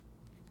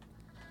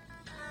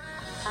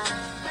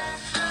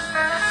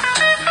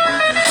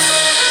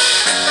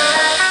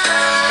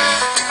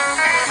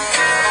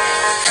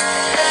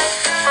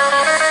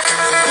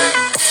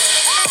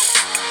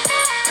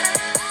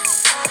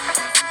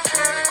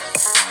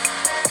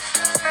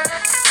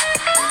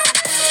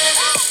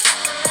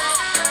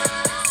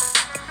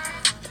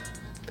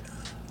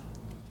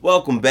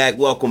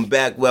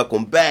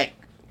Welcome back.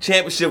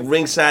 Championship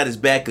Ringside is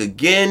back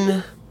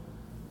again.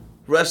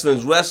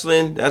 Wrestling's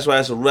wrestling. That's why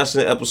it's a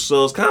wrestling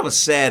episode. It's kind of a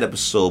sad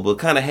episode, but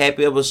kind of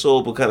happy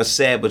episode, but kind of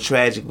sad but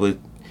tragic. But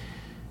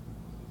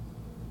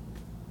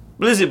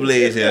Blizzy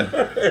Blaze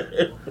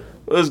here.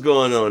 What's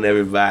going on,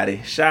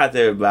 everybody? Shout out to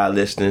everybody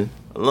listening.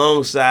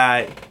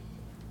 Alongside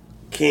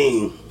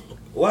King.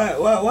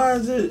 Why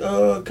is it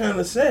kind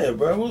of sad,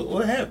 bro?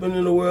 What happened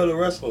in the world of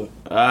wrestling?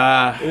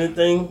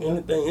 Anything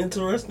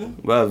interesting?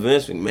 Bro,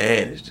 Vince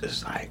McMahon is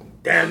just like,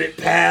 damn it,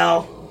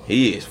 pal.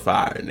 He is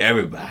firing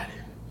everybody.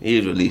 He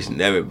is releasing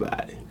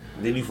everybody.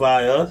 Did he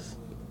fire us?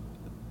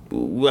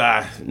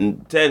 Well,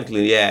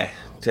 technically, yeah.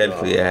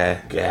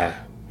 Yeah.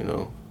 You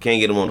know,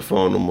 can't get him on the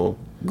phone no more.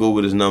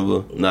 Google his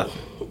number,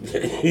 nothing.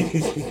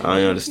 I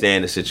don't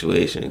understand the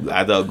situation.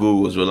 I thought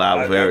Google was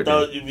reliable for everything. I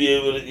thought you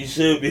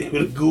should be able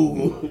to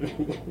Google.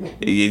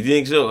 You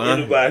think so, huh?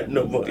 Anybody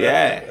number?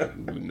 Yeah.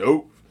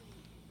 Nope.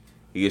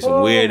 You get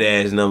some weird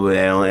ass number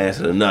that don't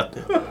answer to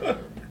nothing.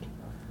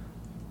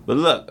 But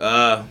look,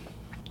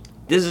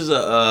 this is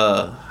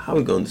how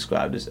we gonna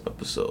describe this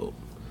episode?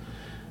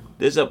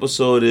 This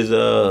episode is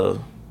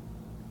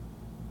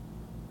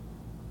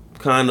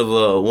kind of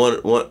one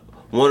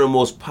of the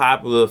most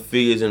popular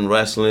figures in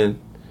wrestling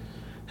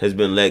has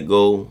been let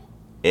go,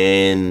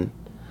 and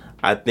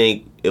I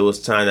think it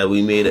was time that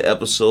we made an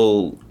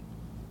episode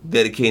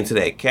dedicated to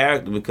that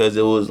character, because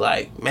it was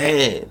like,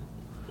 man,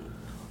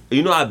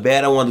 you know how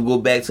bad I wanted to go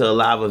back to a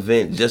live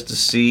event just to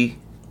see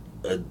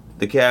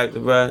the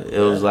character, bro. It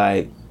was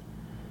like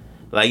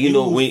you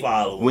know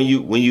when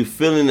you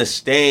fill in the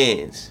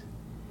stands,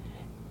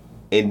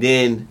 and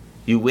then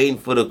you waiting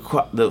for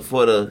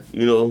the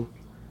you know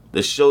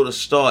the show to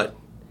start,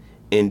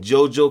 and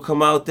JoJo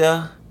come out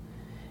there.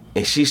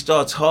 And she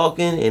starts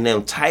talking in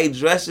them tight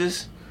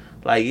dresses.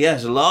 Like,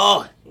 yes,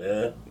 Lord.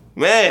 Yeah.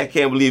 Man, I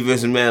can't believe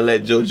Vince McMahon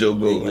let JoJo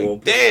go.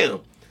 Like, damn.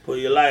 Put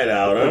your light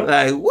out, huh?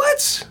 Like,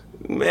 what?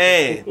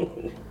 Man.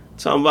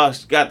 Talking about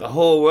you got the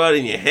whole world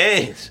in your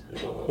hands.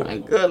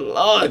 Like, good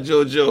Lord,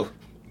 JoJo.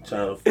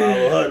 Trying to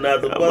follow her,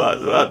 not the bus.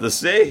 I'm about to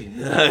say.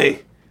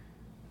 Like,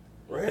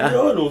 Randy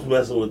Orton was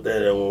messing with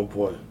that at one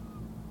point.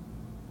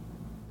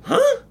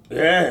 Huh?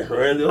 Yeah,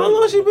 Randy Orton. How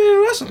long she been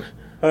in wrestling?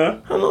 Huh?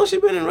 How long she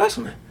been in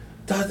wrestling?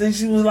 I think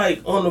she was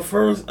like on the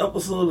first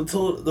episode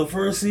of the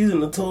first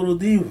season of Total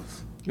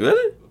Divas.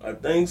 Really? I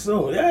think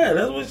so. Yeah,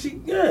 that's what she.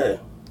 Yeah.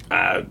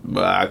 I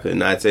could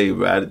not tell you,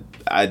 bro.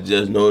 I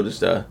just noticed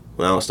that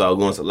when I started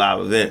going to live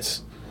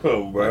events.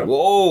 Oh, bro. Like,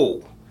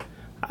 whoa!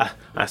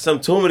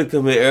 Some told me to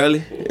come here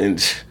early, and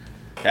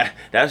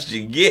that's what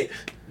you get.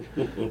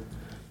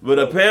 But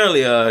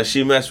apparently,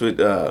 she messed with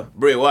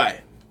Bray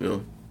Wyatt. You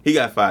know, he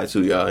got fired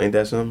too, y'all. Ain't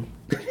that something?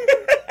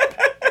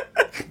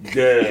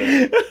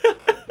 Yeah.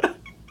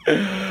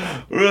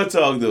 Real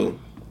talk, though.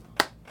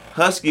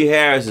 Husky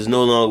Harris is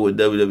no longer with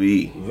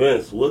WWE.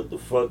 Vince, what the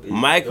fuck is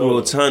Mike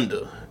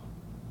Rotunda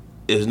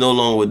is no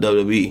longer with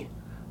WWE.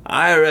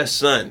 IRS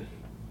Son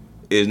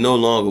is no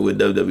longer with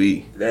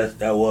WWE.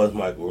 That was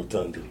Mike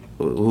Rotunda.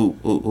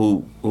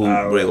 Who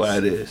Bray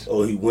Wyatt is?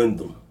 Oh, he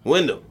Wyndham.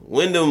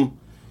 Wyndham.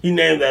 He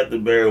named after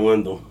Barry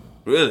Windham.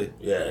 Really?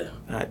 Yeah.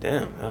 God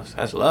damn,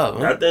 that's love,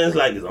 huh? I think it's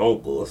like his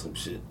uncle or some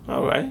shit.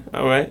 All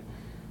right.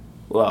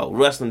 Well,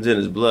 wrestling's in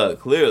his blood,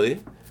 clearly.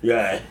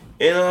 Yeah.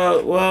 And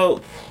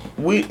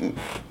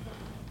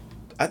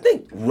I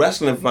think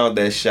wrestling found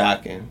that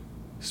shocking,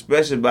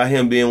 especially by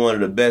him being one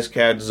of the best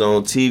characters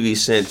on TV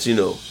since, you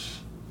know,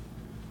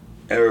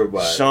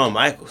 everybody. Shawn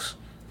Michaels.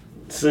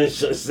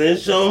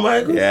 Since Shawn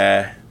Michaels?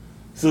 Yeah.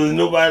 So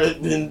nobody's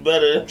been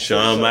better.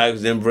 Shawn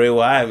Michaels than Bray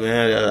Wyatt,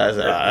 man.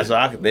 That's all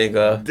I can think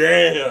of.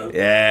 Damn.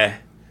 Yeah.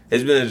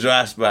 It's been a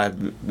dry spot.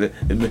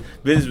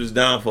 Business was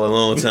down for a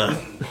long time.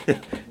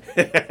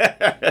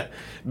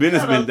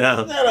 Business been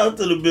down. Shout out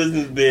to the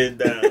business being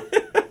down.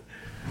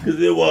 Because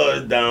it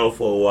was down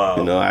for a while.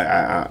 You know,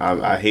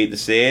 I hate to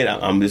say it.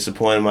 I'm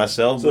disappointed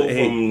myself. So but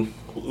from,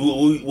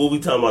 what we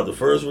talking about, the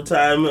first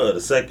retirement or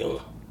the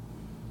second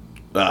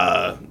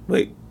one?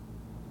 Wait.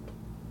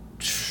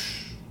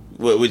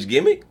 Which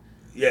gimmick?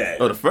 Yeah.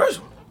 Oh, the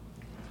first one.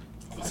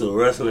 So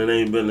wrestling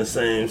ain't been the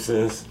same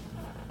since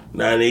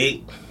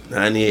 98?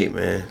 98,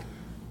 man.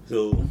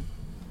 So,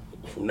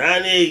 from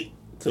 98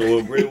 to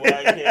when Bray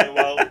Wyatt came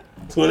out,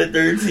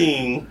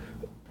 2013.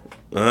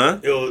 Uh-huh.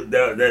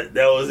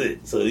 That was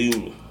it. So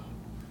you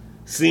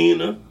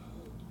Cena.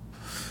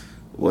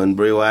 Wasn't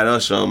Bray Wyatt or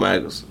Shawn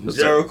Michaels.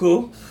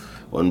 Jericho.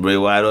 Wasn't Bray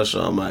Wyatt or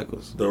Shawn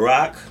Michaels. The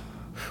Rock.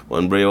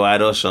 Wasn't Bray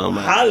Wyatt or Shawn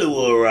Michaels.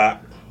 Hollywood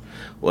Rock.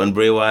 Wasn't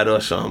Bray Wyatt or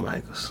Shawn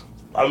Michaels.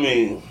 I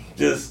mean,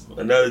 just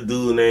another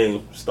dude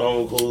named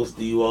Stone Cold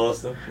Steve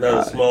Austin.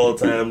 Another small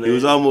time name. He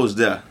was almost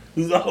there.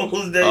 He was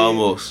almost there.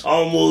 Almost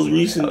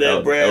reaching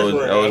that brass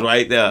ring. I was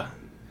right there.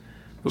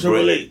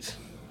 Triple H.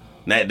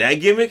 That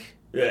gimmick?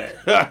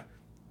 Yeah.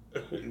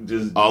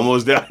 just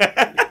almost there.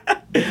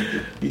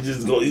 He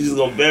just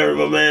gonna bury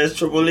my man's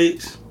Triple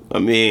H. I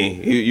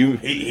mean,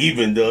 he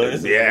been done.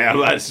 Yeah, I'm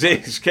about to say,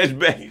 catch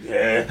back.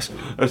 Yeah,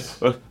 that's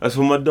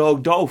for my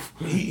dog Dolph.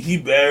 He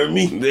buried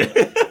me.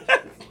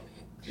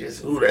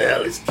 Just who the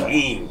hell is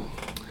King?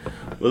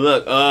 But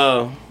look,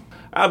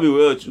 I'll be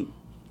real with you.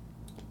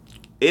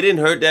 It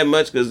didn't hurt that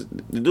much because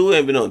the dude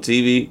ain't been on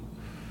TV.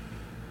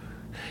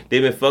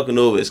 They've been fucking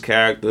over his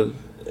character.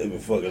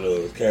 It's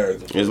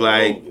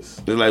like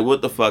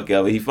what the fuck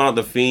ever. He found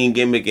the Fiend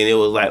gimmick and it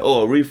was like,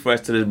 oh, a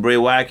refresh to this Bray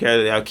Wyatt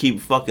character. I'll keep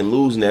fucking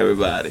losing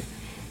everybody.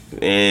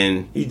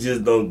 And he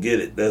just don't get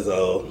it. That's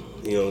all.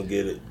 He don't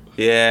get it.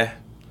 Yeah.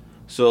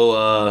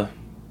 So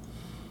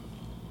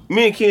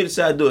me and King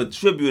decided to do a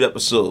tribute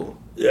episode.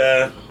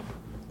 Yeah.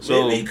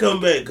 So he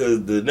come back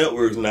because the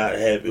network's not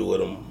happy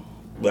with him.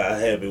 Not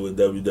happy with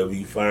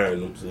WWE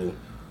firing him. So.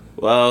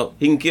 Well,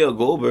 he can kill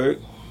Goldberg.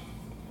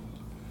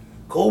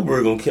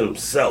 Goldberg gonna kill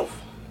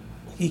himself.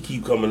 He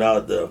keep coming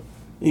out there.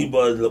 He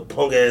brought his little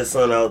punk ass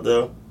son out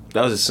there.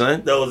 That was his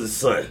son? That was his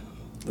son.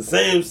 The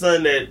same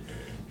son that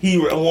he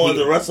wanted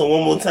to wrestle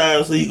one more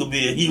time so he could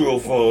be a hero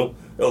for him.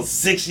 That was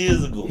 6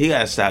 years ago. He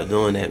gotta stop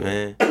doing that,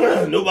 man.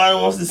 Nobody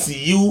wants to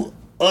see you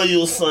or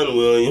your son,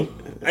 William.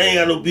 I ain't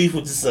got no beef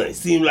with your son. He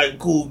seemed like a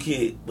cool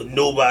kid, but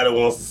nobody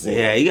wants to see him.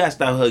 Yeah, you gotta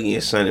stop hugging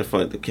your son in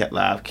front of the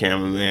live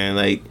camera, man.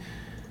 Like,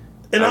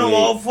 and I'm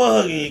all for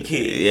hugging your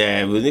kid.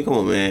 Yeah, but come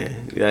on,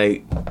 man.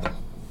 Like,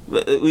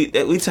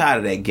 we tired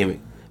of that gimmick.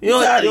 You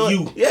tired of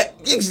you. Yeah,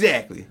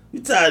 exactly.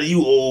 You tired of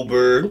you, old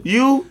bird.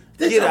 You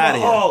get out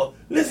of here.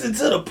 Listen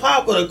to the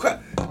pop of the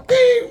crowd.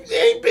 They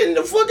ain't been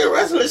to fucking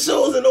wrestling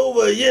shows in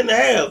over a year and a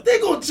half. They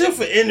gonna cheer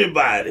for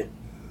anybody.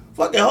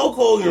 Fucking Hulk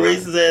Hogan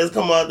raised his ass,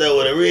 come out there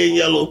with a red and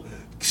yellow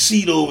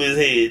sheet over his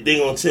head. They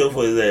gonna cheer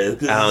for his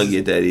ass. I don't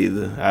get that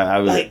either. I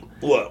really, like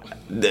what?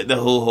 The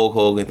whole Hulk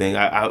Hogan thing.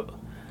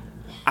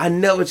 I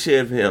never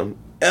cheered for him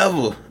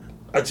ever.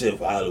 I cheered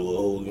for Hollywood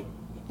Hogan.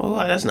 Oh,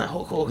 that's not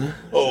Hulk Hogan.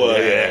 Oh,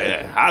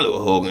 yeah.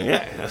 Hollywood Hogan.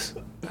 Yeah,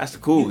 that's the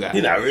cool guy.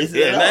 He not racist.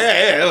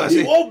 Yeah.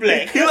 He won't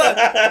black. He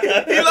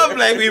love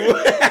black people.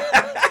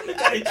 Look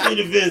how he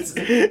treated Vince.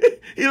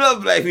 He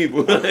love black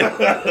people. Now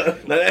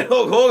that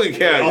Hulk Hogan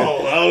character,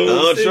 I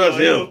don't trust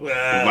him.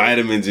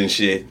 Vitamins and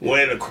shit.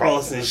 Wearing a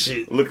cross and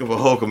shit. Looking for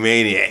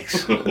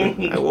Hulkamaniacs.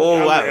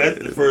 That's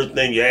the first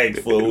thing you ask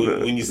for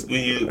when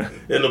you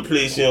in a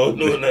place you don't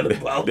know nothing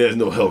about. There's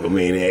no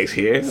Hulkamaniacs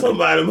here.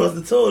 Somebody must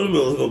have told him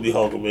it was gonna be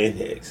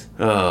Hulkamaniacs.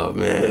 Oh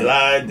man.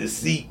 Lie,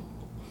 deceit.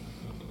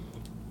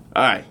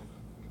 All right.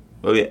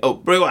 Oh yeah. Oh,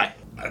 Bray Wyatt.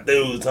 I think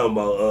we were talking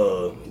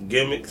about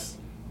gimmicks.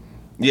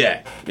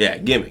 Yeah,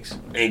 gimmicks.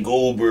 And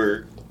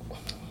Goldberg.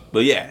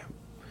 But yeah.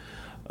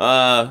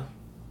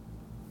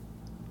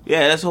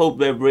 Let's hope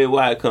that Bray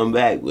Wyatt come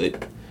back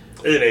with.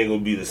 It ain't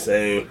gonna be the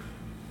same.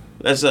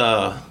 Let's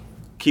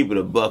keep it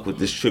a buck with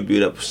this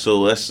tribute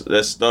episode.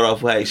 Let's start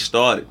off how he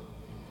started.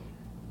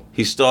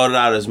 He started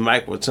out as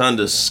Mike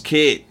Rotunda's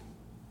kid.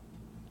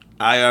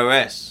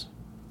 IRS.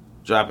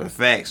 Dropping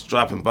facts,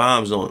 dropping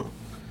bombs on him.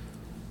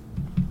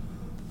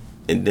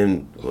 And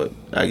then,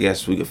 I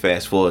guess we could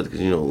fast forward because,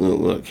 we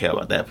don't care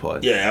about that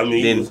part. Yeah, I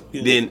mean...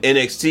 Then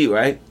NXT,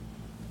 right?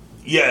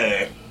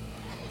 Yeah.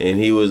 And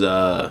he was,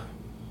 yeah,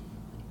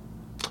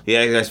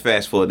 let's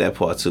fast forward that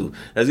part too.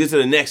 Let's get to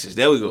the Nexus.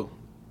 There we go.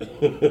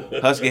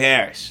 Husky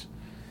Harris.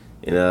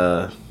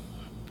 And,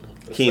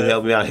 King,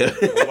 help me out here.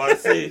 I'm about to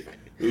say...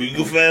 We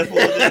can fast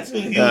forward that too.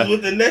 He was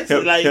with the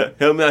Nexus.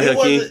 Help me out here,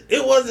 King.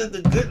 It wasn't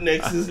the good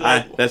Nexus.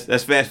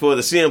 Let's fast forward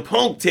to CM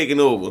Punk taking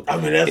over. I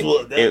mean, that's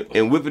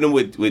and whipping them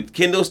with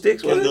kendo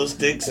sticks. Kendo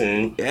sticks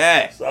and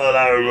yeah, that's all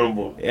I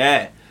remember.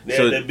 Yeah, they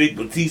had that big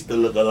Batista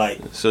look alike.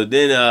 So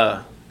then,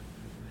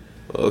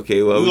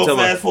 okay, well, we're gonna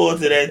fast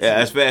forward to that. Yeah,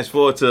 let's fast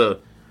forward to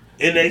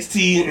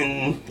NXT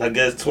in I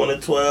guess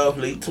 2012,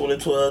 late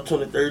 2012,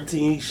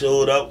 2013. He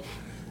showed up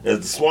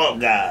as the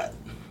Swamp God.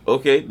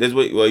 Okay, that's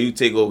what. Well, you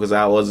take over because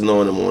I wasn't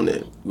on him on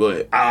that. Go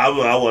ahead. I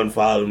wasn't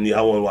following him.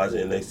 I wasn't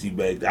watching NXT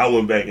back then. I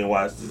went back and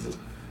watched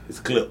his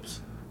clips.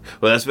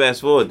 Well, let's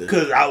fast forward then.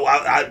 Because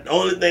the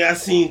only thing I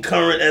seen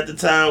current at the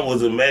time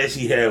was a match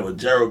he had with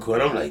Jericho,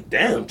 and I'm like,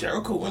 damn,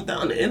 Jericho went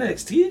down to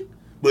NXT.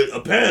 But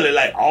apparently,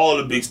 like all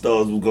the big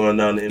stars was going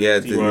down to NXT. Yeah,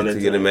 to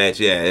get a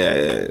match.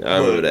 Yeah. I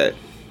remember that.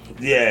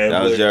 Yeah,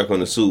 that was Jericho in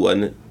the suit,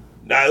 wasn't it?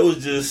 Nah, it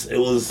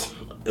was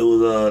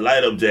a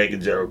light up Jack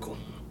and Jericho.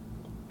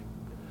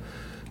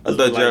 I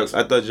thought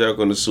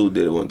Jericho in the suit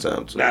did it one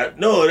time too.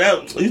 No,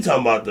 you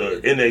talking about the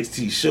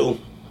NXT show,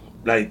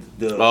 like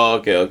the. Oh,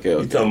 okay.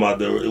 You talking about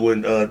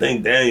when I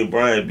think Daniel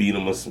Bryan beat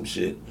him or some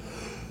shit,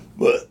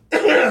 but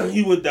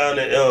he went down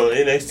to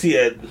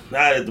NXT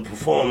not at the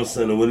Performance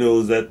Center when it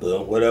was at the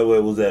whatever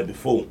it was at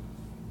before,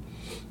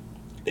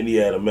 and he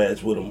had a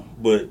match with him.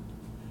 But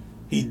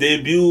he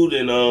debuted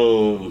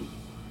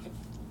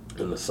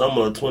in the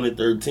summer of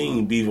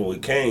 2013, beefing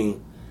with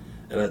Kane,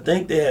 and I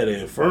think they had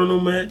an Inferno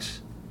match.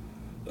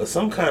 Or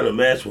some kind of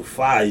match with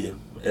Fire,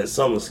 at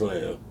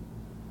SummerSlam.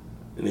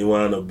 And he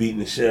wound up beating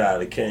the shit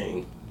out of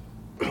Kane.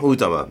 Who we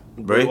talking about?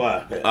 Bray?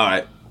 Why? All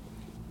right.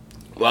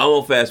 Well, I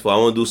won't fast forward.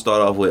 I want to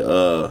start off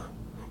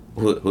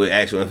with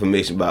actual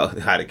information about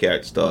how the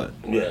character started.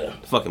 Yeah.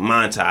 Fucking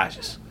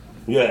montages.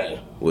 Yeah.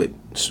 With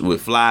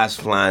flies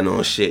flying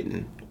on shit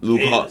and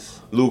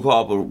Luke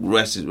Harper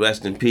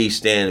rest in peace,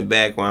 standing in the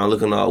background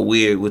looking all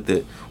weird with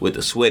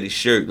the sweaty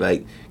shirt.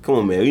 Like, come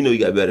on, man, you know you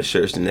got better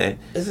shirts than that.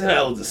 Isn't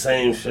that with the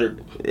same shirt?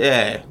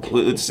 Yeah,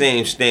 with the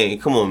same stain.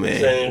 Come on, man.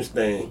 Same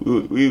stain.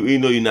 We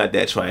know you're not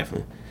that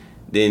trifling.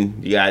 Then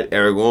you got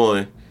Eric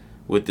Rowan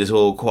with this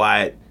whole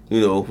quiet,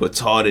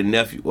 retarded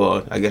nephew.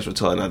 Well, I guess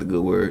retarded not a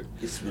good word.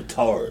 It's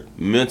retarded.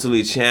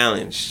 Mentally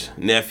challenged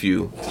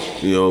nephew,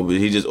 but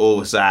he just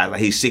oversized.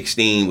 Like he's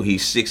 16, but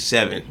he's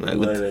 6'7". Like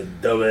with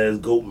that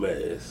dumbass goat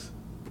mask.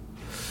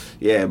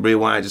 Yeah, Bray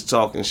Wyatt just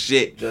talking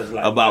shit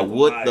like about Michael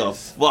what Myers. the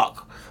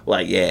fuck.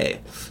 Like,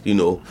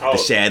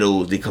 the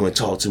shadows, they come and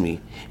talk to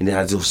me. And then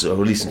I just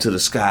release them to the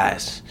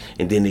skies.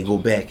 And then they go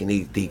back and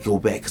they go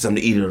back because I'm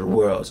the eater of the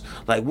worlds.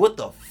 Like, what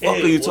the fuck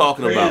are you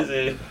talking about?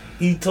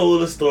 He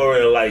told a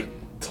story in like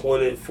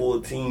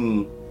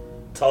 2014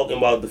 talking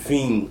about the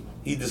Fiend.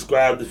 He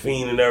described the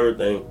Fiend and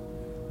everything.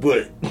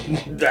 But,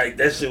 like,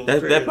 that shit was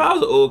crazy. That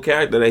probably was an old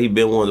character that he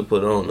been wanting to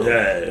put on, though.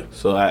 Yeah.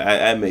 So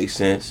that makes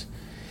sense.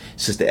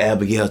 Sister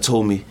Abigail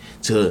told me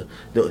to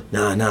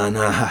nah.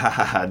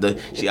 I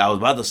was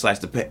about to slice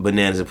the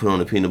bananas and put on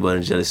the peanut butter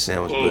and jelly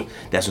sandwich, but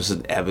that's what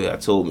Sister Abigail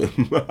told me.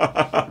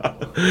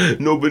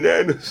 No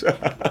bananas.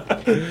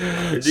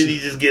 And then he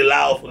just get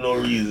loud for no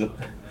reason.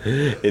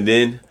 And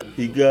then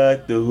he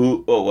got the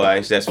who. Oh,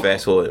 well, that's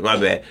fast forward. My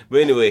bad.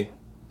 But anyway,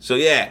 so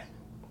yeah.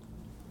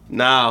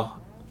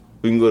 Now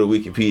we can go to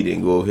Wikipedia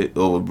and go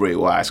over Bray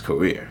Wyatt's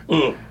career.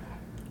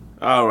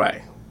 All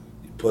right.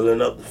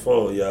 Pulling up the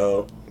phone,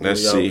 y'all.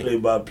 Let's y'all see. Play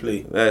by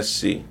play. Let's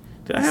see.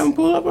 Did I have him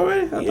pulled up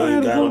already? Yeah,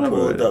 you got him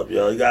pulled up,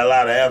 y'all. You got a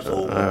lot of apps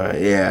open. All right,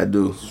 yeah, I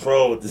do. What's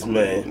wrong with this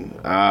man?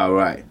 All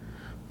right.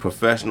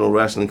 Professional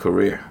wrestling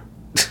career.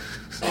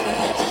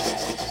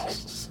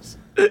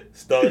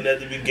 Starting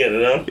at the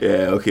beginning, huh?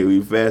 Yeah, okay, we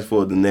fast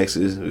forward the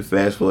Nexus. We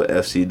fast forward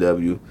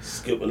FCW.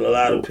 Skipping a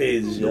lot of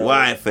pages, The y'all.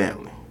 Wyatt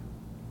family.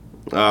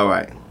 All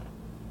right.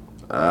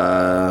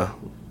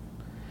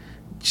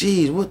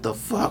 Jeez, what the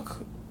fuck?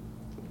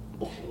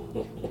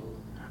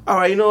 All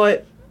right, you know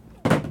what?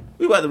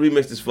 We about to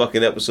remix this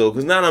fucking episode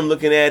because now I'm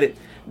looking at it.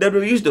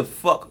 WWE used to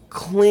fuck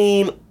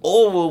clean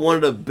over one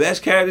of the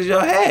best characters y'all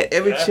had.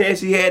 Every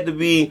chance he had to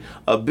be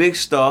a big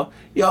star,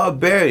 y'all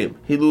buried him.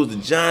 He lose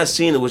to John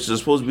Cena, which was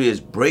supposed to be his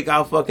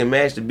breakout fucking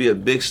match to be a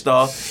big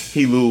star.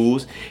 He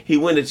lose. He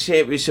win the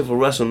championship for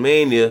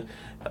WrestleMania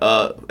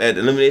at the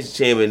Elimination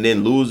Chamber and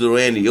then lose to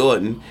Randy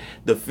Orton.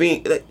 The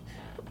Fiend.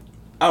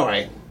 All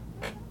right.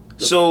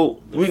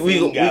 So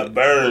we got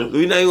burned.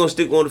 We're not even gonna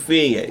stick on the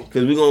Fiend yet,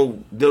 because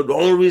the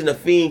only reason the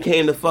Fiend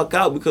came the fuck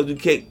out because we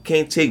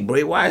can't take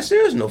Bray Wyatt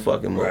serious no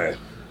fucking more. Right.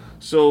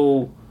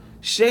 So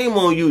shame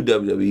on you,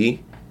 WWE.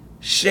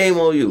 Shame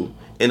on you,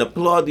 and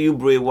applaud to you,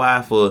 Bray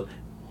Wyatt, for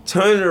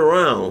turning it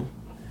around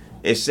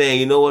and saying,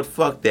 you know what,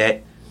 fuck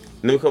that.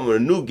 Let me come with a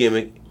new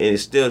gimmick, and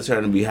it's still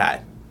turning to be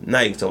hot. Now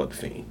you can talk about the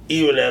Fiend.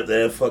 Even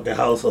after that fucking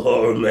House of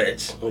Horror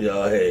match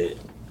y'all had.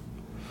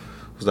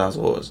 Who's the House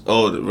of Horrors?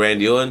 Oh, the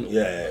Randy Orton?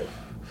 Yeah.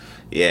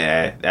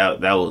 Yeah,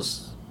 that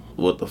was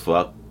what the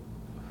fuck.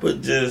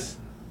 But just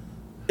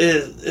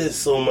it's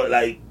so much,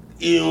 like,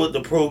 even with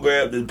the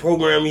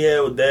program he had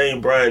with Daniel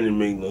Bryan didn't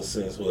make no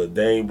sense.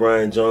 Daniel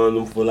Bryan joined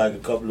him for like a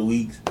couple of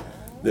weeks,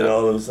 then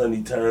all of a sudden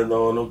he turned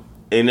on him.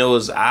 And it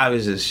was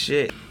obvious as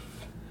shit.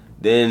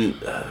 Then,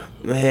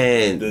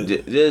 man,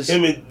 just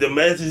him and the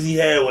matches he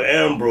had with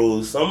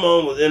Ambrose, some of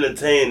them was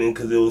entertaining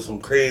because it was some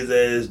crazy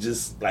ass,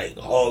 just like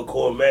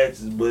hardcore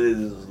matches, but it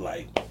was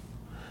like,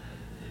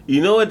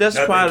 you know what?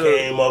 That's part of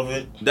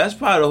it. That's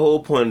probably the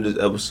whole point of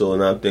this episode.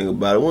 Now I'm thinking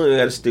about it. We ain't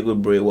got to stick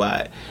with Bray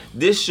Wyatt.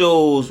 This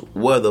shows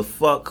where the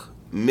fuck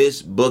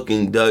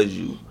misbooking does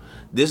you.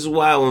 This is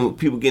why when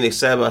people get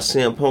excited about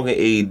CM Punk and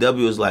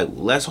AEW, it's like,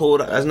 let's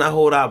not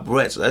hold our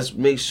breaths. Let's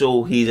make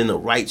sure he's in the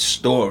right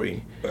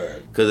story.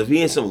 Because if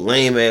he in some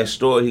lame ass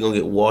story, he gonna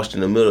get washed in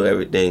the middle of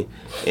everything.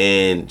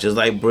 And just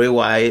like Bray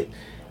Wyatt,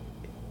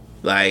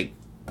 like,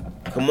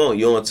 come on,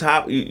 you're on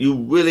top, you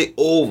really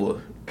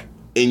over,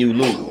 and you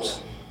lose.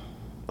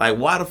 Like,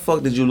 why the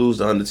fuck did you lose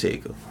to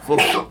Undertaker?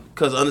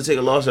 Because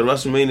Undertaker lost at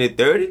WrestleMania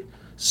 30?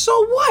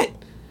 So what?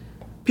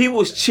 People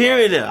was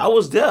cheering there. I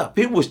was there.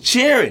 People was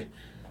cheering.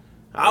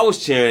 I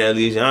was cheering at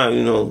least.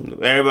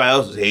 Everybody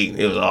else was hating.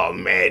 It was all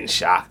mad and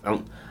shocked.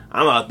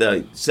 I'm out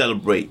there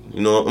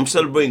celebrating. I'm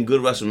celebrating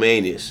good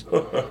WrestleManias.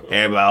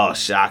 Everybody all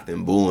shocked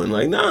and booing.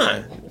 Like,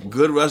 nah,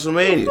 good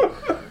WrestleMania.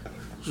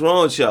 What's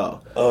wrong with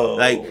y'all?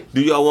 Like,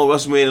 do y'all want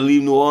WrestleMania to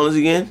leave New Orleans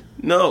again?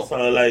 No.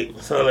 Sound like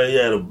you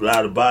had a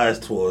lot of bias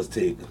towards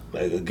Taker,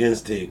 like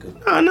against Taker.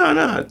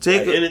 No.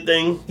 Taker. Like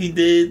anything he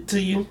did to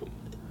you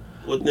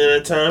within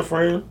that time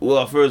frame?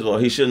 Well, first of all,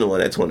 he shouldn't have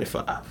won at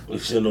 25. He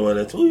shouldn't have won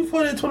at 25. He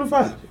fought at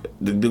 25.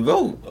 The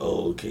GOAT.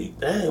 Oh, okay.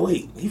 Damn,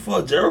 wait. He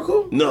fought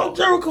Jericho? No.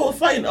 Jericho was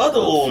fighting other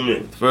old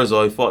men. First of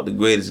all, he fought the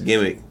greatest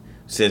gimmick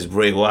since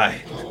Bray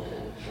Wyatt.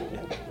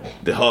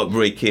 The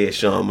Heartbreak Kid,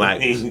 Shawn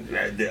Michaels.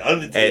 The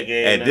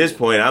Undertaker. At this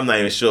point, I'm not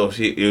even sure if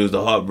it was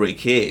the Heartbreak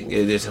Kid. It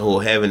was this whole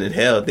Heaven and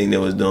Hell thing that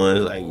was doing.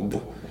 It's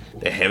like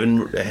the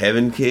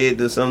Heaven Kid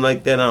or something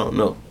like that. I don't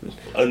know.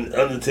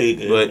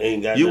 Undertaker. But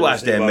ain't got you nothing watched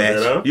to say that about match.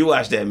 That, huh? You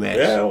watched that match.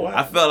 Yeah, I watched.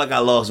 I felt like I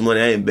lost money.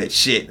 I didn't bet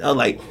shit. I was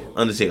like,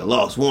 Undertaker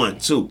lost 1,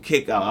 2,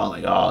 kick out. I was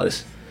like, oh,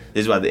 this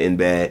is about to end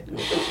bad.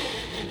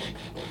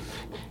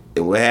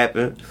 And what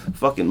happened?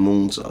 Fucking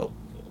moonsault.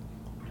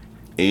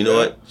 And you know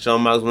what?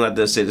 Shawn Michaels went out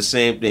there and said the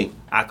same thing.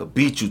 I could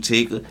beat you,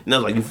 Taker. And I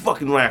was like, you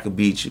fucking right, I could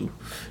beat you.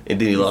 And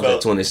then he lost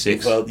at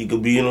 26. You felt you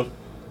could beat him?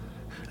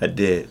 I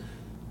did.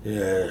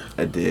 Yeah.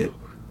 I did.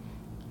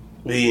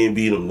 He ain't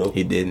beat him, though.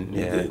 He didn't.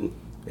 He Yeah. didn't.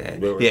 Yeah.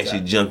 Very He actually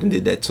tight. jumped and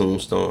did that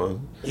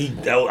tombstone. He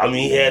had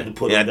to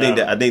put Yeah, him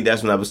down. I think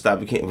that's when I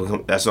stopped.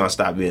 That's when I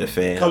stopped being a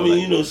fan. I mean,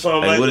 Like, you know,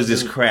 Shawn Michaels. what is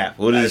this crap?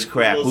 What is this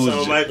crap? You know,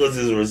 Shawn Michaels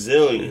is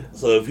resilient.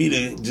 So if he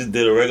just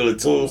did a regular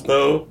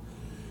tombstone,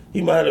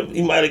 he might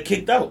have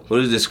kicked out.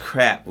 What is this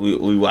crap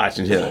we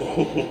watching here?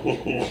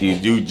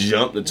 you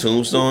jump the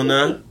tombstone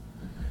now?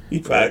 He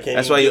probably can't.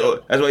 That's why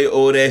your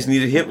old ass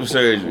needed hip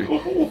surgery.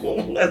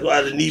 That's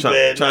why the knee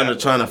bad.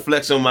 Trying to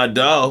flex on my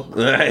dog,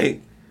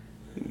 right?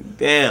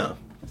 Damn.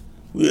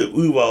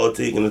 We've all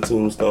taken a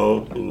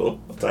tombstone, you know,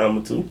 a time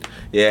or two.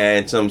 Yeah,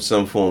 in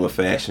some form of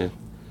fashion.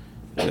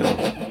 You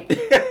know.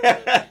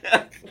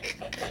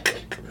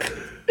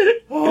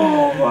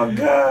 Oh my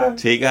God.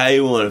 Take it how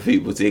you want it,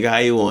 people. Take it how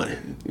you want it.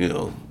 You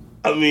know.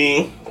 I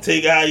mean,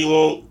 take it how you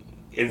want.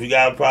 If you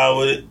got a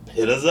problem with it,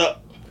 hit us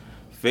up.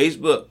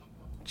 Facebook,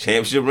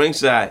 Championship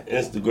Ringside.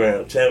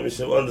 Instagram,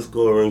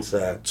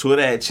 championship_ringside.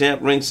 Twitter at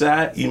Champ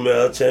Ringside.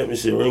 Email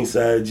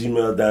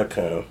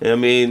championship_ringside@gmail.com. I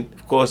mean,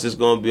 of course, it's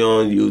gonna be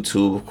on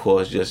YouTube. Of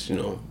course, just you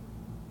know.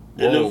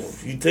 And Whoa.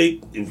 if you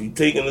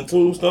taking the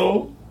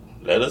tombstone,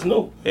 let us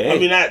know. Hey. I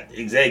mean, not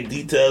exact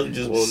details. You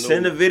just want to know.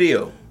 Send a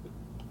video.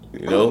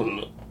 You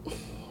know.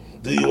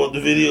 Do you want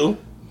the video?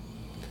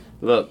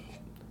 Look,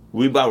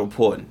 we about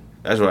reporting.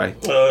 That's right.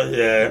 Oh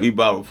yeah. We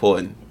about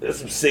reporting. There's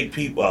some sick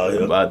people out I'm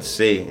here. about to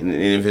say, and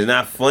if it's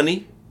not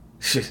funny,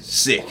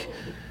 sick.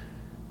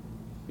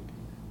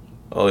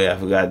 Oh yeah, I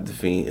forgot the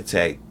Fiend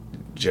attacked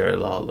Jerry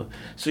Lawler.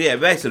 So yeah,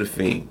 back to the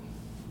Fiend.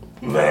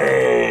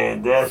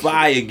 Man, that's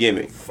Fire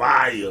gimmick.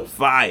 fire.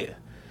 Fire.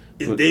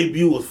 His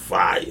debut was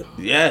fire.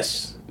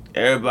 Yes.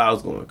 Everybody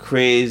was going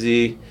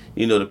crazy.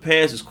 You know, the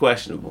pants was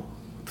questionable.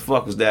 What the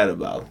fuck was that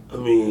about? I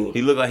mean,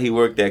 He looked like he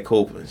worked at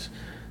Copeland's.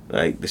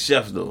 Like the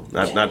chefs though,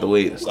 not the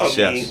waiters, the I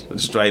chefs mean- with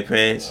the striped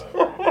pants.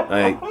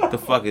 Like the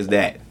fuck is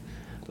that?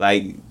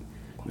 Like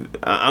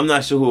I'm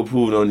not sure who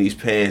approved on these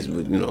pants,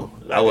 but you know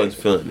I wasn't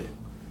feeling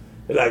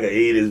it. like an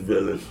 80s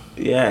villain.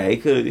 Yeah,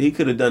 he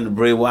could have done the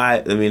Bray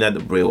Wyatt. I mean not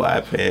the Bray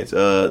Wyatt pants.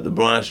 The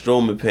Braun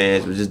Strowman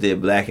pants, but just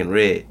did black and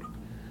red.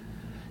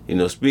 You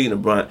know, speaking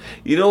of Braun,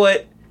 you know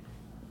what?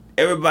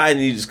 Everybody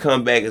needs to just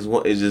come back as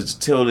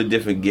just totally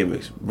different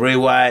gimmicks. Bray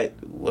Wyatt,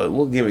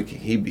 what gimmick can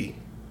he be?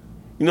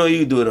 You know, you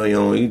can do it on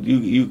your own.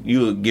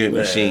 You a gimmick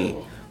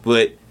machine.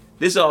 But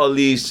this all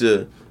leads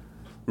to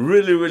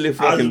really, really I was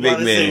fucking about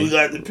big to say, we man.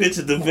 got the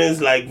picture to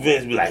Vince, like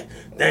Vince be like,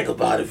 think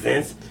about it,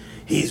 Vince.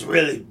 He's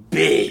really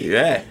big.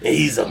 Yeah. And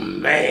he's a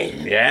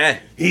man. Yeah.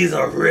 He's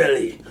a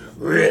really,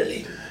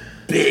 really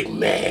big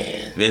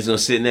man. Vince gonna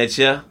sit in that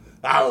chair,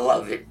 I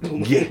love it.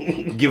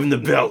 give him the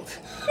belt.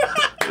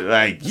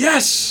 Like,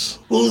 yes!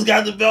 Who's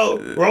got the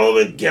belt?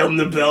 Roman, give him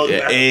the belt. Yeah,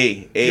 man.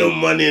 hey. Give him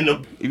money in the...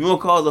 If you wanna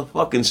cause a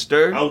fucking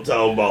stir, I'm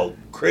talking about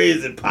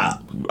crazy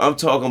pop. I'm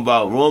talking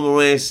about Roman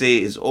Reigns say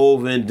it's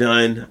over and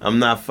done. I'm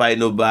not fighting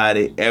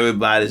nobody.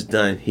 Everybody's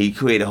done. He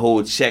created a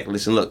whole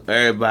checklist and look,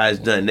 everybody's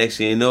done. Next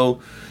thing you know,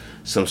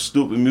 some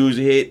stupid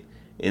music hit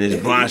and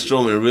it's Braun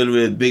Strowman in really,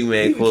 really big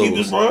man He can keep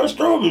his clothes.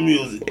 Braun Strowman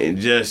music. And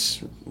just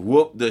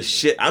whoop the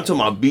shit. I'm talking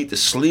about beat the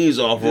sleeves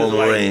off Just Roman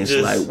like- Reigns.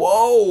 just- Like,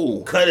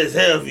 whoa. Cut his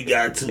hair if he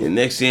got to. And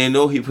next thing you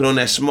know, he put on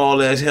that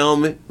small ass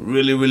helmet.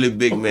 Really, really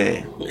big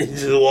man. He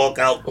just walk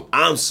out.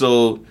 I'm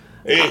so...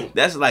 Hey,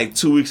 That's like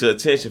 2 weeks of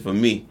attention for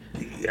me.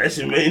 that's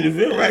your main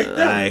event right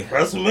there. Like-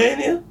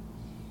 WrestleMania.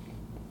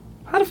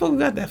 How the fuck we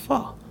got that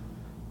far?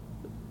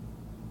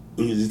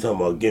 We was just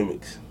talking about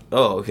gimmicks.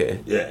 Oh, okay.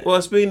 Yeah.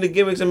 Well, speaking of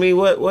gimmicks, I mean,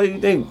 what do you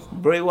think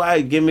Bray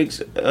Wyatt gimmicks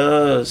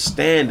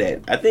stand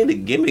at? I think the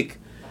gimmick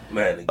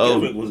Man, the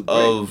of gimmick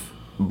was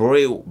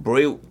great.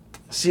 Bray.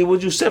 See,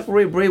 would you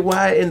separate Bray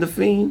Wyatt and the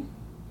Fiend,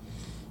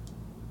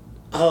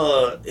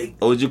 or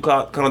would you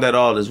count that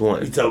all as You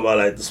one? talking about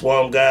like the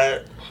Swamp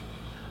God?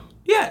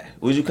 Yeah.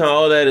 Would you count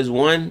all that as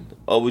one,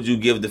 or would you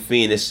give the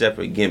Fiend a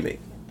separate gimmick?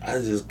 I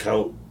just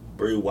count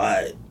Bray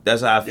Wyatt.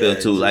 That's how I feel Yeah,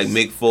 too. Like just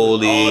Mick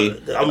Foley,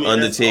 all- I mean,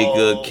 Undertaker,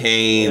 that's all-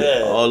 Kane,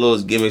 yeah. all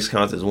those gimmicks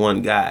count as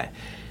one guy.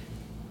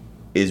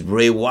 Is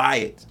Bray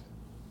Wyatt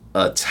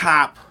a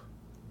top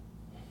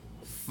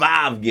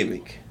 5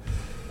 gimmick?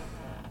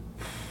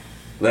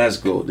 Let's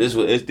go. This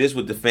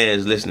what the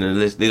fans listening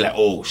to. They like,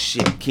 oh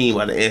shit, Keem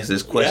about to answer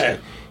this question.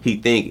 Yeah. He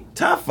thinking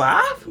top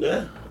 5?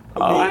 Yeah.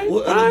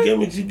 What other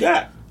gimmicks you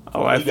got?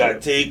 All right. You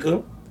got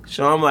Taker.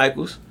 Shawn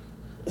Michaels.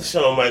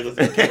 Shawn Michaels.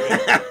 I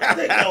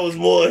think that was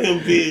more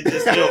him being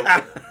just him.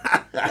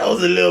 That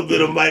was a little bit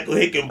of Michael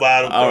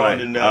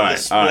Hickenbottom in there. The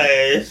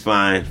splash.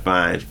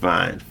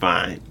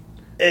 Fine.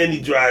 And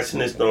he dry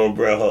snitched on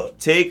Bret Hart.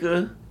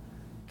 Taker,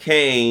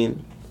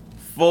 Kane,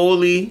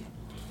 Foley,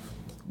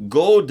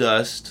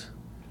 Goldust.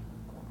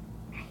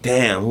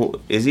 Damn,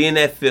 is he in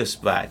that 5th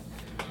spot?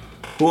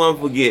 Who I'm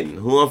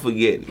forgetting?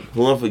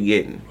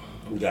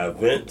 We got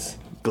Vince.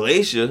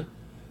 Glacier.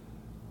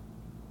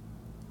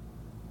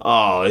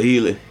 Oh,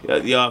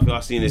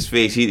 y'all seen his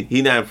face.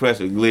 He not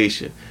impressed with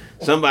Glacier.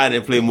 Somebody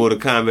didn't play Mortal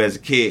Kombat as a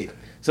kid.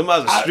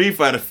 Somebody's a Street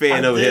Fighter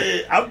fan over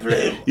here. I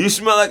played. You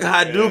smell like a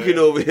Hadouken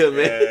over here,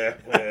 man.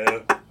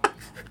 Yeah.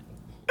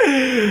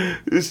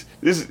 This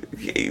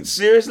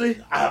seriously?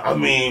 I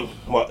mean,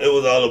 it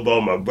was all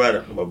about my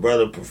brother. My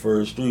brother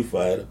preferred Street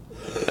Fighter.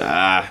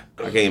 I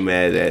can't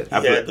mad at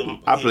that.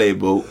 I played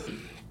both.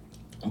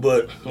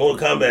 But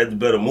Mortal Kombat the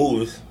better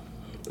movies,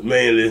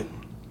 mainly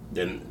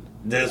than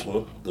this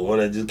one, the one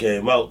that just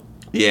came out.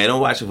 Yeah,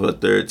 don't watch it for a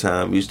 3rd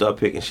time. You start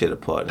picking shit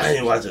apart. I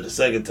didn't watch it the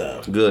 2nd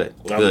time. Good.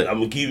 I'm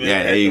gonna keep it.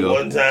 Yeah, there you go.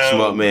 One time.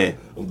 Smart man.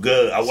 I'm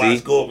good. I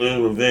watched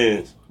Scorpion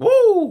Revenge. Woo!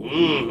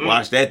 Mm-hmm.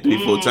 Watch that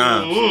 3-4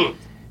 times.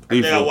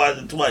 Mm-hmm. I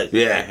watched it twice.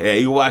 Yeah,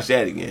 you watch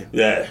that again.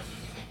 Yeah.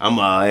 I'm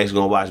actually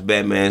gonna watch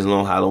Batman's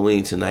Long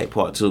Halloween tonight,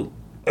 part 2.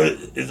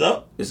 It's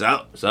up? It's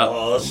out.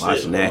 Oh, I'm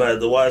watching that. I'm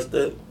about to watch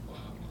that.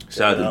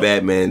 Shout out to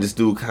Batman. This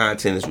dude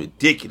content is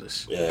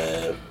ridiculous.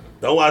 Yeah.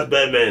 Don't watch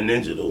Batman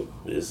Ninja though.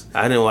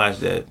 I didn't watch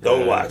that.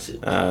 Don't watch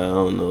it. I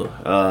don't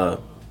know.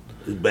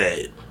 It's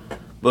bad.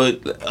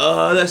 But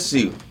let's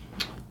see.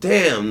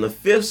 Damn, the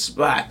 5th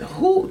spot.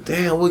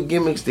 What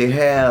gimmicks they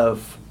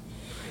have?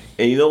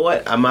 And you know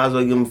what? I might as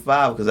well give them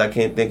 5 because I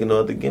can't think of no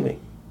other gimmick.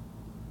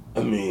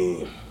 I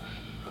mean,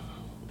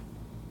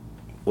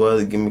 what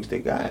other gimmicks they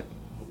got?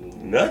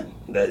 None.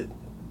 Ted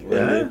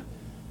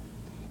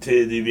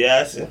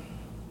DiBiase,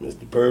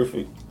 Mr.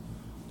 Perfect.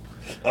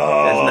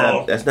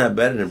 Oh, that's not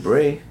better than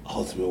Bray.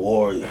 Ultimate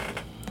Warrior.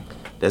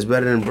 That's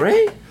better than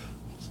Bray?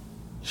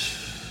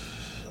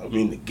 I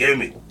mean the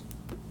gimmick,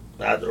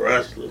 not the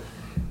wrestler.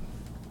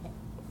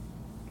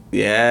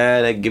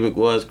 Yeah, that gimmick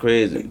was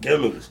crazy. The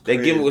gimmick was crazy.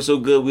 That gimmick was so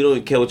good we don't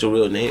even care what your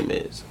real name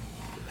is.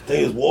 I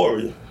think it's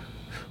Warrior.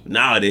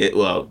 Now it is.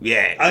 Well,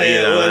 yeah.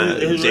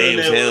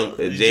 James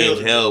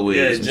Hellwig.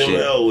 Yeah, Jim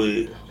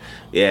Hellwig.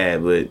 Yeah,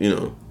 but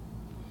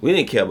we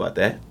didn't care about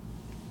that.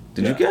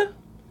 Did you care?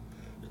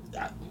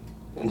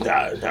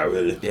 Nah, not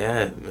really.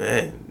 Yeah,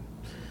 man.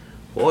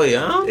 Boy,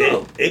 I don't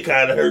know. It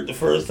kind of hurt the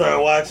first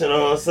time watching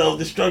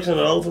Self-Destruction of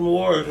Ultimate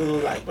Warrior because it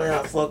was like, man,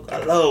 I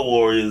love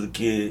Warrior as a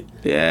kid.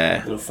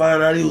 Yeah. And to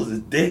find out he was a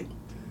dick,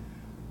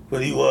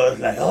 but he was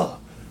like, oh,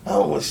 I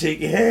don't want to shake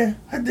your hand.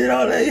 I did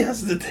all that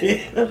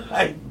yesterday. I'm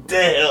like,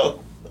 damn.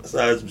 That's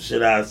some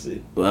shit I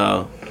see.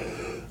 Well,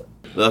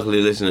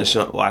 luckily,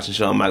 watching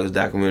Shawn Michaels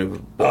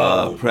documentary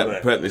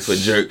prep me for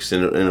jerks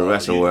in the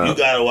wrestling world. You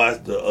gotta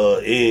watch the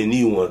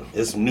A&E one.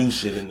 There's some new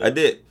shit in there. I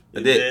did.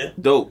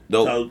 Dope.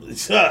 Talk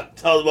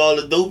about all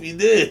the dope he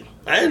did.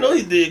 I didn't know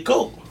he did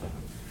coke.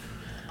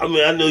 I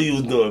mean, I know he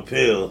was doing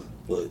pills,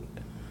 but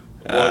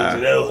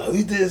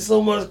he did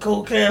so much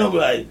cocaine. I'm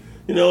like,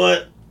 you know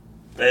what?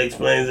 That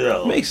explains it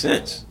all. Makes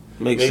sense.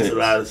 Makes a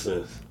lot of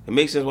sense. It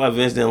makes sense why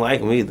Vince didn't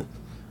like him either.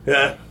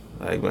 Yeah.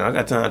 Like, man, I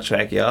got time to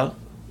track y'all.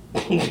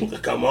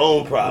 Got my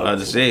own problem. I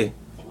just say,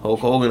 Hulk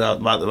Hogan out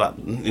about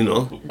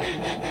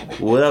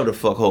whatever the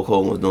fuck Hulk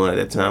Hogan was doing at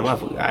that time, I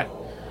forgot.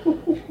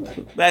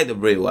 Back to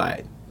Bray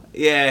Wyatt.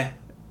 Yeah,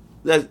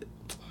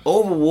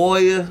 over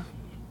Warrior.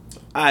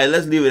 All right,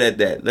 let's leave it at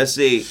that. Let's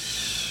say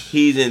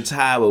he's in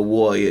tie with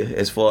Warrior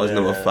as far as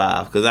number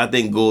 5, because I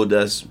think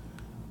Goldust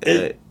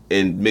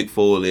and Mick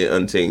Foley and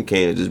Undertaker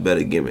Kane are just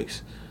better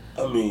gimmicks.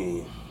 I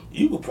mean,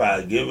 you could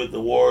probably give it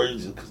the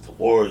Warriors because the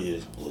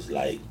Warriors was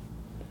like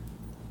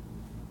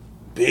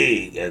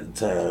big at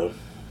the time.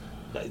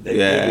 Like they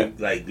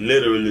gimmick,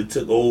 literally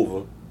took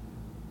over.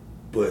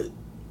 But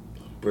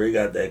Bray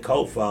got that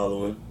cult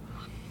following.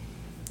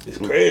 It's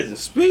crazy.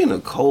 Speaking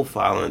of cult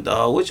following,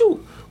 dog, what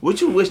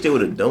you wish they would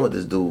have done with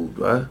this dude,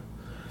 right?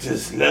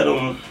 Just let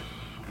him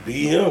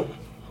be him.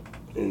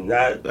 And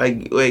not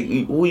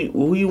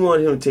who you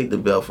want him to take the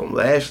belt from,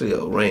 Lashley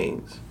or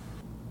Reigns?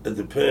 It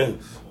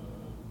depends.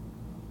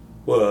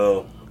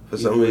 Well, for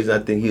some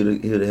reason, I think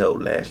he'd have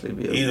helped Lashley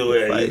be either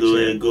way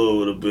it go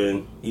would have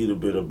been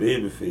a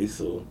babyface.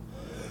 So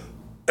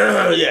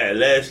yeah,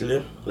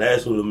 Lashley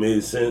would have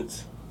made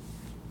sense.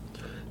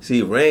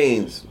 See,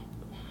 Reigns,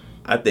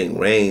 I think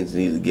Reigns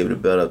needs to give the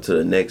belt up to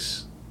the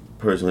next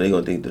person. They're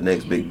gonna think the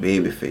next big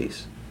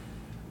babyface.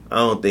 I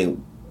don't think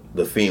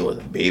The Fiend was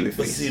a babyface.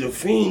 But see, The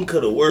Fiend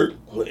could have worked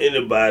with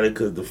anybody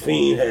because The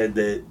Fiend had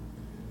that,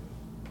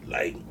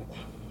 like,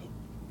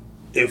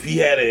 if he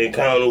had an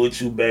encounter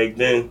with you back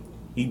then,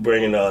 he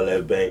bringing all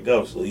that back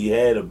up. So he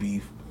had a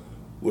beef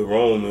with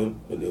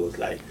Roman, and it was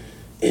like,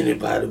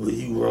 anybody but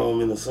you,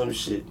 Roman, or some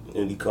shit.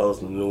 And he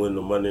caused him to win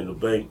the Money in the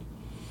Bank.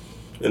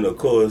 And of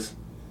course,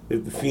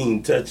 if the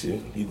Fiend touch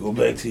you, you go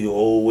back to your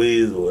old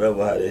ways or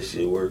whatever, how that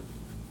shit work.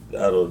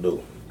 I don't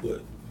know.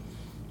 But,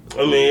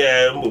 I mean,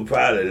 yeah, it would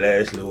probably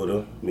Lashley would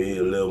have made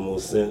a little more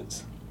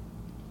sense.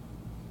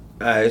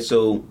 Alright,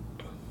 so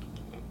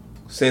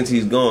since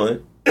he's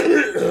gone,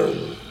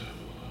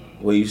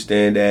 where you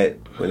stand at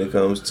when it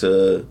comes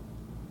to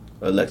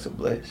Alexa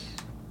Bliss?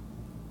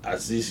 I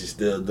see she's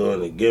still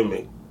doing the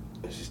gimmick.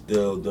 She's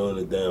still doing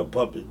the damn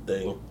puppet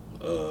thing.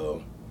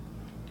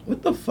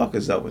 What the fuck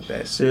is up with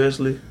that?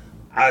 Seriously?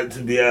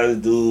 To be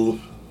honest, dude,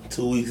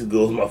 2 weeks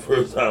ago was my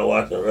first time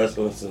watching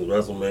wrestling since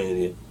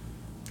WrestleMania.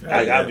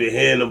 Like, I've been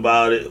hearing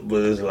about it,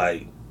 but it's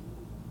like,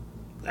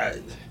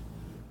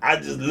 I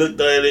just looked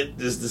at it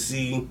just to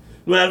see.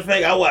 Matter of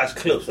fact, I watched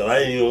clips. So I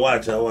didn't even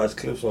watch it. I watched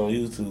clips on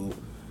YouTube.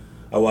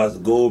 I watched the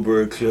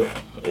Goldberg clip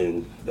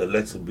and the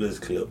Alexa Bliss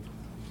clip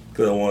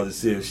because I wanted to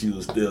see if she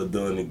was still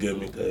doing the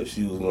gimmick, or if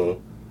she was gonna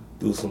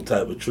do some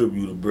type of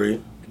tribute to Bray.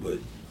 But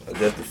I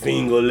guess the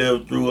Fiend gonna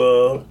live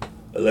through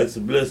Alexa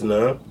Bliss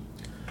now.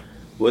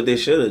 What they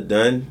should have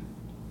done,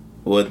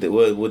 what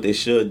they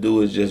should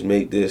do is just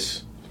make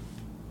this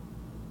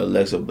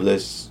Alexa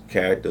Bliss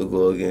character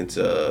go against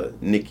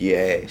Nikki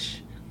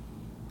Ash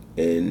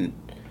and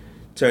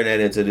turn that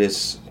into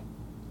this,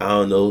 I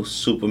don't know,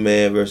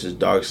 Superman versus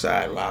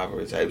Darkseid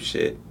rivalry type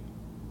shit.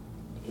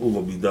 Who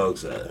gonna be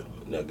Darkseid?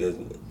 I guess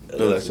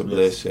Alexa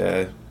Bliss,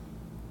 yeah.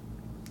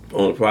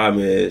 Only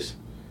problem is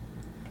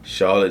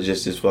Charlotte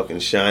just this fucking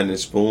shining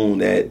spoon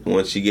that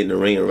once she get in the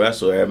ring and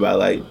wrestle, everybody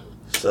like,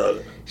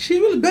 Charlotte. She's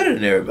really better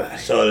than everybody.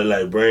 Charlotte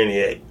like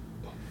Brainiac.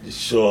 Just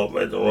show up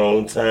at the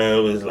wrong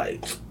time. It's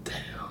like, damn.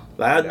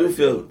 Like, I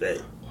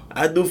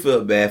do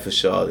feel bad for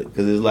Charlotte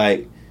because it's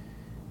like,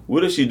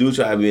 what if she do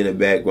try to be in the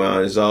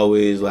background? It's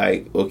always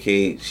like,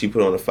 okay, she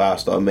put on a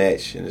 5-star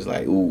match and it's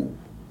like, ooh,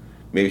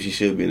 maybe she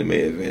should be in the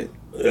main event.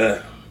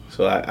 Yeah.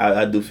 So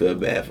I do feel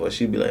bad for her.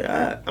 She'd be like,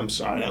 I'm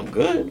sorry, I'm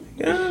good.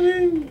 You know what I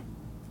mean?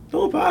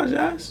 Don't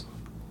apologize.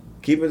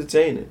 Keep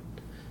entertaining.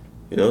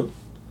 You know?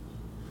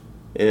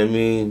 And I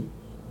mean,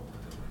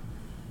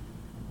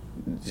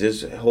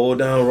 just hold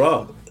down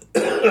Raw.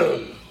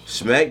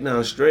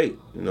 SmackDown straight,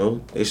 you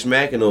know? They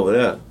smacking over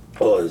there.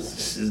 Oh,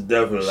 it's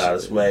definitely a lot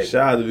of smack.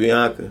 Shout out to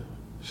Bianca.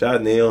 Shout out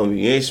to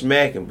Naomi. You ain't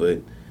smacking,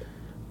 but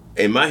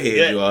in my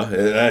head you are.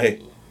 Hey,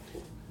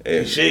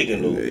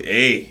 shaking, dude.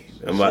 Hey,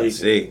 I'm about to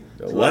say.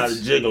 A lot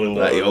of jiggling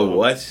going on.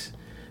 What?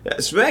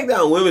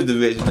 SmackDown Women's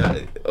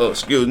Division. Oh,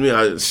 excuse me.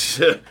 I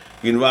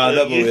getting riled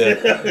up over here.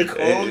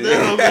 Calm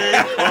down,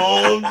 man.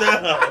 Calm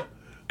down.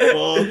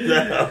 Calm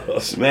down.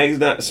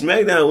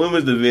 SmackDown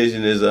Women's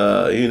Division is,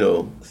 you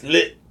know. It's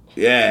lit.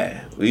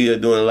 Yeah. We are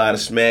doing a lot of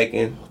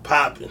smacking.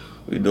 Popping.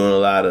 We're doing a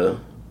lot of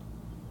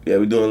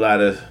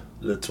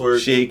the twerk.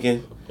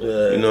 shaking. You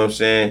know what I'm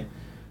saying?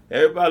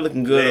 Everybody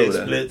looking good over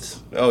there.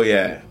 Splits. Oh,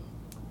 yeah.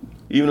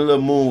 Even a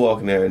little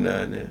moonwalking every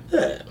now and then.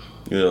 Yeah.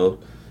 You know.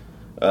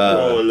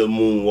 A little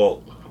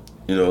moonwalk.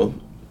 You know.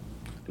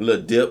 A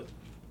little dip.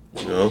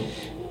 You know.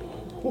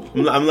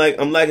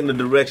 I'm liking the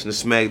direction of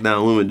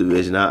SmackDown Women's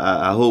Division.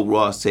 I hope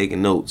Raw's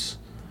taking notes.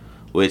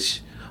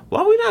 Which,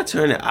 why we not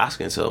turning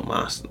Asuka into a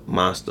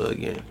monster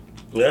again?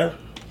 Yeah.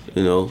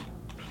 You know.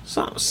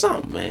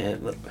 Something,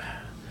 man. Look,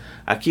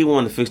 I keep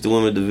wanting to fix the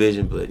women's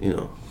division, but you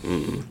know.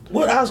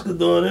 What Asuka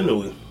doing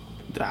anyway?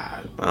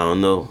 I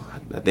don't know.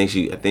 I think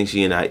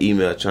she in our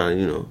email trying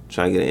to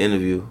get an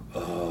interview.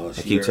 I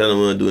keep telling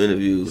her to do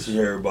interviews. She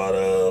heard about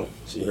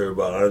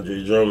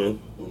Andre Drummond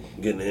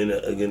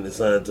getting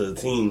assigned to the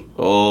team.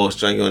 Oh,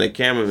 trying to get on that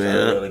camera,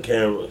 man. On the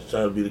camera,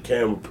 trying to be the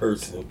camera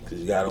person because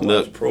you gotta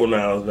watch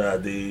pronouns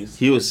nowadays.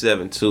 He was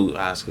 7'2",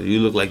 Oscar. You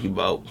look like you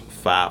about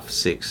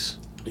 5'6".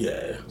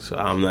 Yeah. So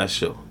I'm not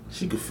sure.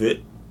 She could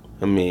fit.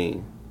 I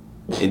mean,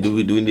 and do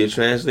we need a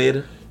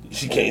translator?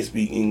 She can't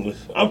speak English.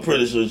 I'm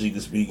pretty sure she can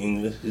speak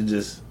English. It's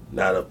just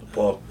not up to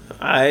par. All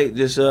right,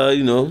 just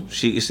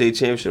she can say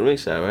championship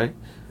ringside, right?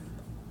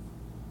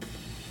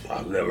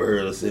 I've never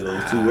heard her say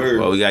those two words.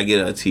 Well, we gotta get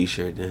her a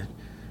T-shirt then.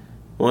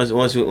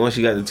 Once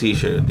she got the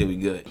T-shirt, then we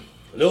good.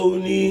 No, we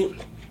need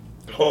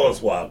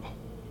Hornswoggle.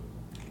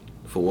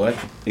 For what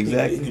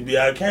exactly? He could be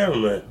our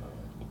cameraman.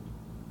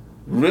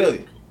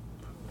 Really?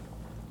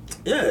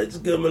 Yeah,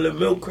 just give him a little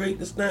milk crate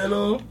to stand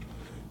on.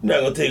 You're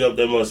not gonna take up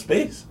that much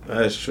space.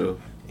 That's true.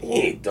 He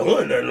ain't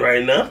doing nothing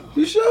right now.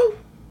 You sure?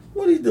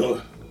 What he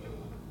doing?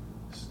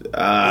 He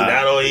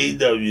not on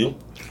AEW.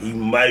 He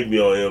might be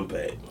on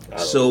Impact.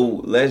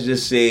 So let's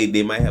just say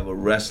they might have a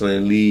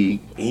wrestling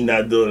league. He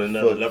not doing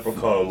another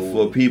Leprechaun movie.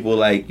 For people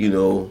like,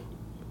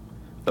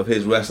 of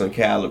his wrestling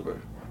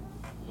caliber.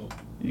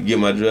 You get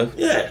my drift?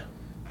 Yeah.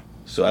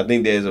 So I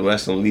think there's a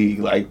wrestling league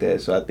like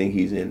that, so I think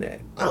he's in that.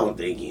 I don't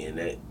think he in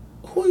that.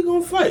 Who he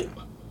gonna fight?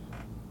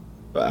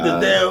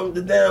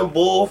 The damn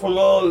bull from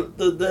all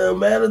the damn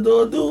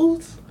Matador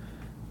dudes?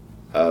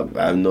 I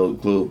have no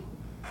clue.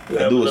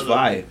 That dude was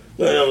fire.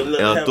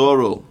 El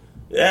Toro.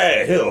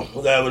 Yeah, him.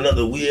 We're gonna have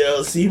another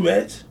WLC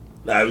match.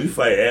 Nah, we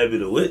fight Abby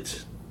the Witch.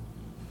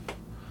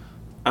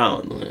 I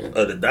don't know, man.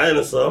 Or the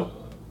dinosaur.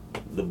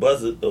 The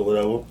buzzard or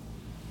whatever.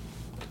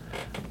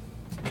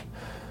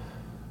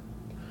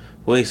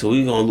 Wait, so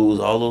we gonna lose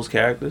all those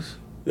characters?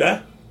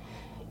 Yeah.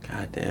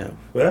 God damn.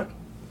 Yeah.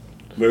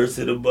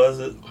 Mercy the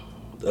Buzzard,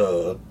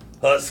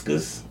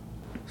 Huskers,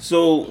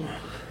 So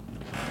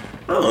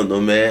I don't know,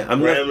 man.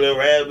 Rambling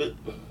Rabbit.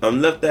 I'm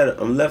left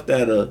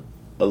at a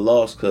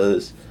loss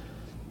because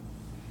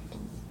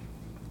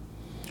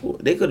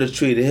they could have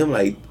treated him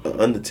like an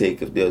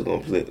Undertaker if they was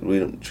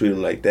gonna treat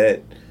him like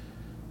that.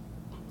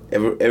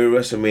 Every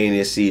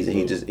WrestleMania season,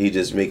 he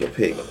just make a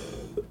pick.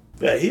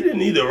 Yeah, he didn't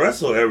need to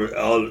wrestle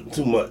all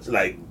too much.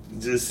 Like,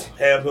 just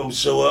have him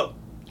show up.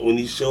 When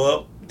he show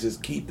up,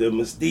 just keep the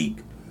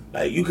mystique.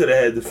 Like, you could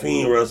have had the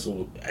Fiend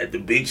wrestle at the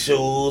big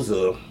shows,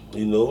 or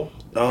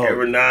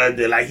every now and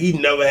then. Like, he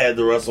never had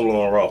to wrestle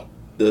on Raw.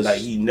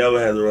 He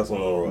never had to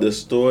wrestle on Raw. The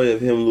story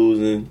of him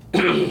losing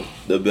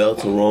the belt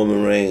to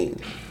Roman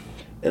Reigns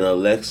and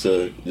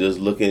Alexa just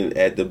looking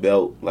at the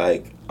belt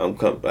like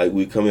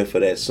we coming for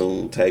that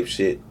soon type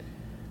shit.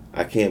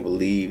 I can't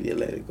believe they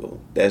let it go.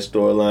 That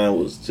storyline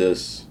was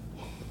just.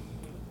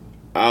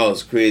 I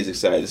was crazy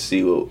excited to see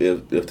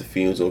if the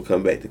Fiend's gonna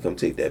come back to come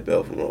take that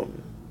belt from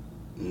Roman.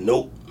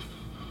 Nope.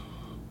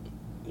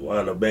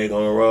 Wind up back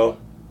on Raw,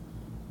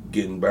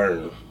 getting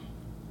burned.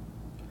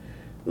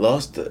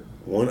 Lost to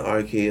one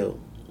RKO.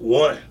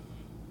 One.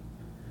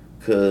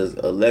 Cause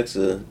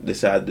Alexa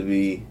decided to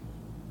be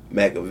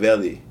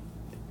Machiavelli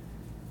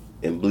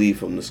and bleed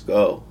from the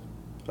skull.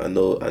 I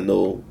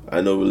know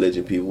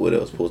religion people what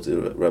it was supposed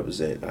to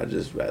represent. I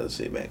just rather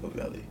say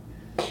Machiavelli.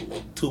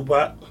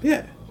 Tupac?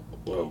 Yeah.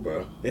 Well,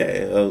 bro.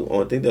 Yeah,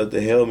 I think that was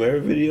the Hail Mary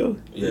video.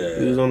 Yeah.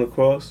 He was on the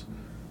cross.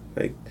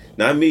 Like,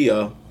 not me,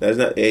 y'all.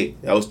 That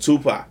was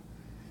Tupac.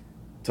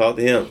 Talk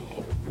to him.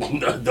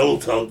 No,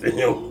 don't talk to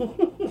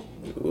him.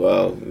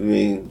 Well, I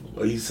mean...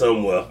 He's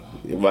somewhere.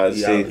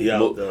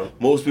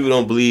 Most people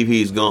don't believe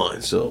he's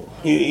gone, so...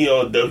 He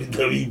on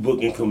WWE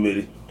booking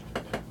committee.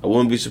 I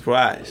wouldn't be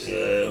surprised.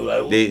 Yeah,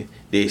 like...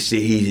 They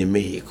say he's in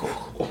Mexico.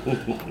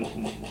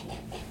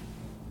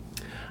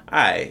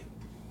 Alright.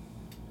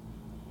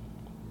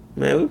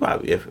 Man,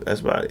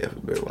 that's probably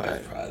Bray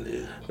Wyatt.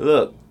 Probably.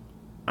 Look,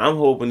 I'm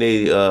hoping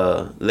they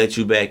let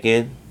you back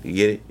in. You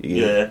get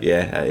it?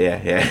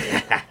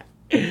 Yeah.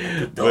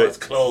 The door's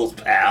closed,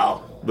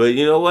 pal. But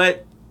you know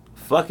what?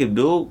 Fuck it,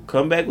 dude.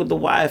 Come back with the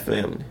Wyatt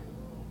family.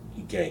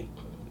 You can't.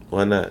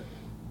 Why not?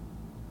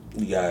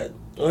 You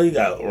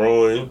got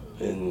Rowan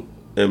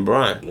and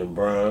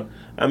Brian.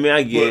 I mean,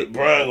 I get but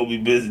Brian gonna be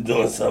busy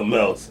doing something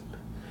else.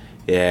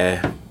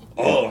 Yeah.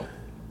 Or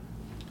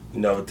you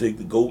never take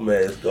the goat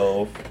mask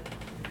off for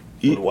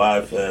the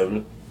Wyatt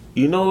family.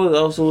 You know what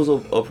also was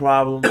a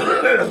problem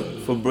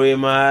for Bray in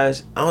my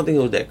eyes? I don't think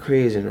it was that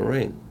crazy in the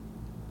ring.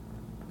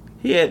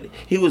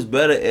 He was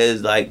better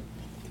as like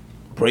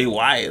Bray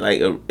Wyatt,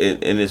 like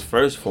in his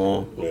first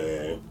form.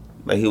 Yeah.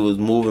 Like he was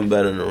moving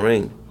better in the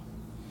ring.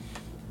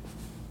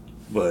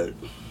 But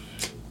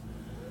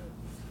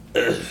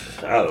I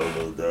don't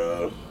know,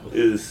 dog.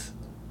 It's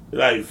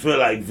like feel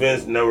like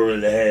Vince never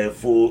really had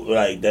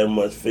that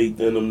much faith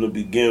in him to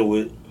begin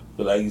with.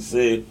 But like you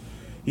said,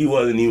 he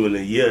wasn't even a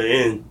year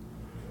in.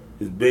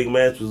 His big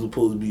match was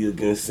supposed to be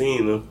against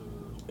Cena,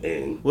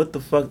 and what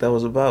the fuck that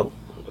was about?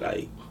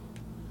 Like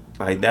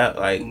that,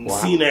 like wow.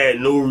 Cena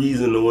had no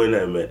reason to win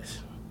that match.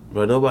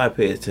 Bro, nobody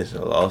paid attention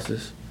to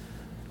losses.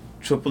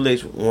 Triple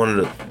H, one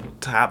of the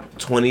top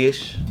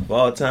 20-ish of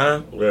all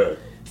time. Yeah.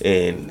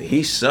 And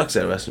he sucks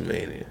at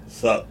WrestleMania.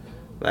 Suck.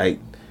 Like,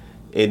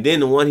 and then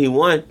the one he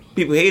won,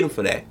 people hate him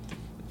for that.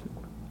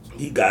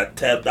 He got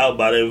tapped out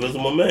by the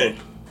Invisible Man.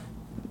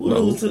 Who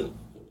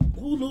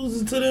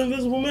loses to the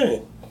Invisible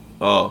Man?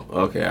 Oh,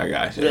 okay, I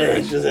got you. Yeah,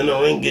 he's just in the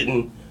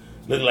ring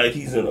look like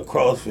he's in a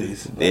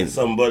crossface. Like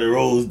somebody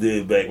Rose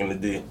did back in the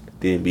day.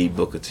 Didn't beat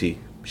Booker T.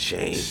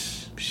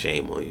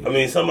 Shame on you. I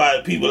mean,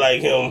 people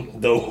like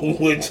him don't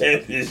win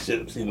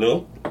championships,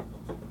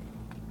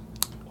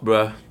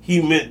 Bruh.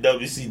 He meant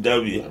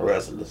WCW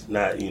wrestlers,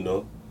 not,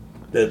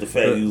 that the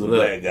fact he was a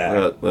black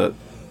guy. Look.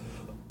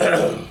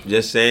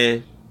 Just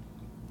saying,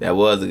 that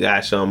was the guy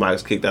Shawn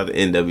Michaels kicked out the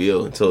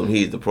NWO and told him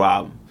he's the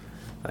problem.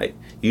 Like,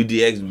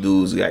 UDX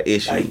dudes got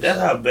issues. Like, that's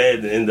how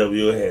bad the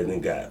NWO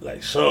hadn't got.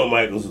 Like, Shawn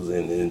Michaels was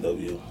in the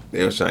NWO.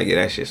 They was trying to get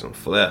that shit some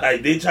flair.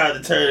 Like, they tried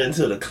to turn it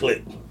into the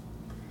clique.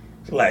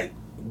 Like,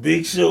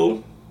 Big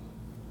Show,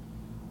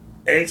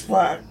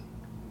 X-Pac,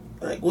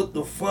 like, what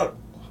the fuck?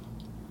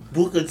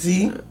 Booker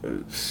T?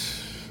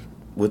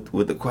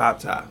 With the crop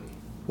top.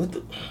 What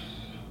the...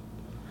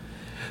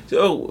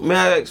 So,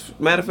 matter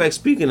of fact,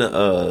 speaking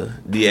of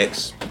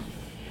DX,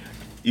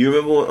 you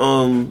remember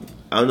when,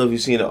 I don't know if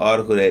you've seen the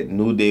article that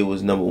New Day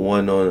was number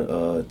 1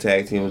 on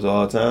tag teams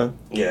all time?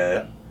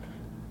 Yeah.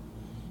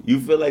 You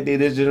feel like they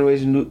this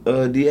generation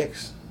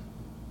DX?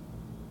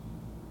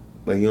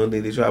 Like, you don't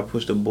think they try to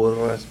push the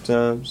borderline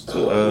sometimes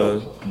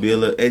to be a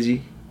little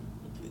edgy?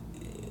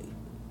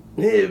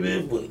 Yeah,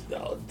 man, but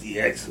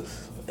DX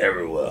is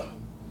everywhere.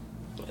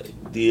 Like,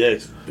 DX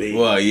is big.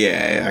 Well,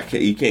 yeah,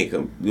 you can't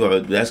come.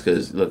 Well, that's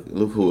because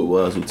look who it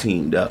was who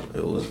teamed up.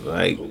 It was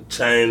like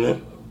China.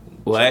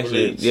 Well,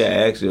 actually,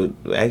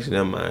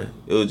 never mind.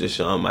 It was just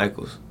Shawn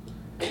Michaels.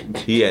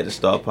 He had the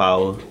star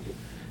power.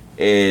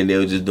 and they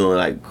were just doing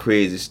like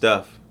crazy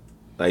stuff.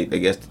 Like I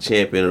guess the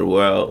champion of the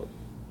world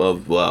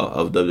of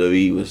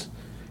WWE was,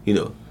 you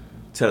know,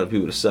 telling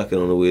people to suck it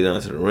on the way down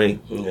to the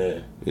ring. Yeah.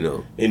 You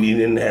know. And he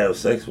didn't have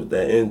sex with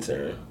that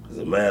intern. As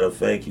a matter of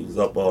fact, he was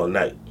up all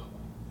night.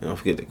 And don't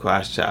forget the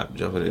cross chop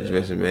jumping in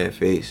Vince McMahon's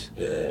face.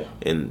 Yeah.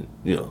 And,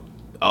 you know,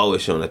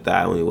 always showing the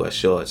thigh when he wears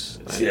shorts.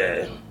 Like,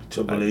 yeah.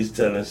 Triple H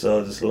telling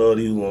Sergeant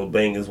Slaughter he was going to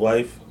bang his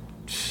wife.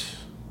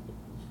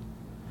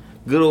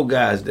 Good old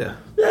guys there.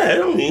 Yeah, I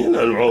don't mean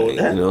nothing wrong with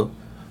that. You know,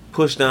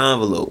 push the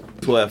envelope.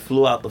 So I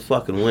flew out the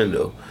fucking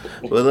window.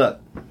 But look,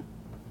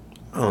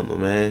 I don't know,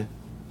 man.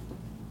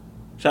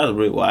 Shout out to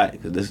Bray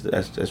Wyatt, because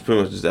that's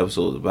pretty much what this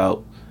episode is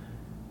about.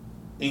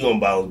 He gonna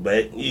bounce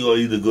back. He gonna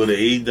either go to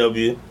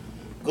AEW,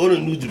 go to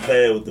New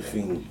Japan with the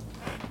Fiend.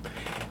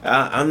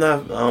 I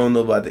don't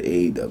know about the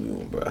AEW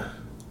one, bro.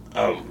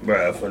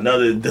 Bro, if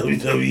another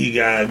WWE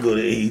guy go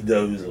to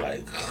AEW, it's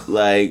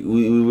like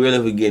we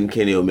really forgetting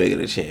Kenny Omega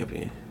the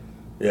champion.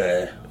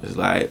 Yeah. It's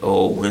like,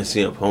 oh, when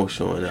CM Punk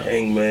showing up.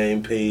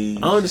 Hangman Page.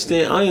 I don't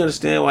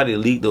understand why they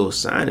leak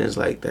those signings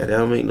like that. That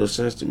don't make no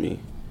sense to me.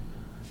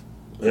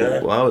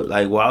 Yeah.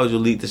 Why would you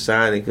leak the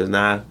signing? Because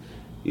now,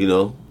 you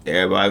know,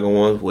 everybody gonna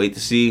want to wait to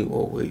see.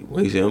 Well, wait,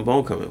 CM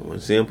Punk coming? When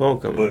CM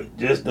Punk coming? But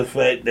just the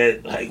fact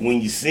that, like,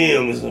 when you see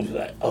him, it's gonna be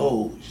like,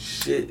 oh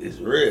shit, it's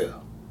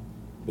real.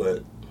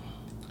 But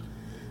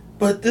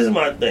this is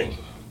my thing.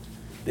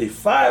 They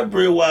fired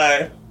Bray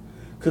Wyatt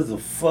because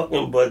of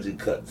fucking budget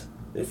cuts.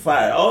 They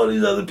fired all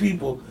these other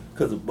people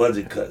because of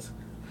budget cuts.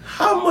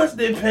 How much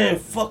they paying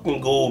fucking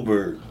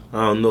Goldberg?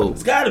 I don't know.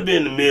 It's got to be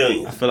in the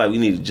millions. I feel like we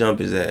need to jump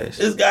his ass.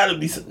 It's got to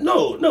be.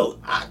 No.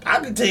 I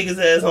can take his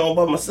ass home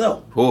by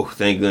myself. Oh,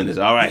 thank goodness.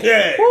 All right.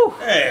 Yeah. Woo.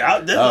 Hey,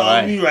 that's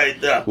all me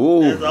right there.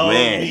 Ooh, that's all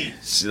man. me.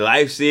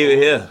 Lifesaver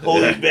here.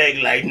 Hold it back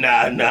like,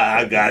 nah,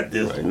 I got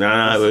this.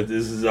 Nah, this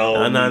is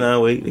all Nah,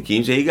 wait.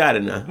 Akeem said he got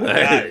it now.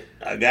 I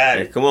got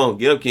it. Hey, come on,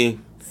 get up,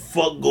 King.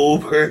 Fuck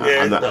Goldberg.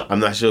 I'm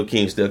not sure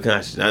King's still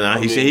conscious. Nah,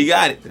 he said he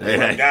got it.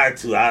 I got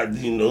to.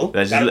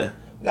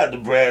 Got the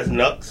brass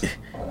knucks.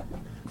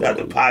 Got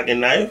the pocket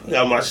knife.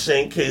 Got my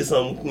shank in case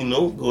something,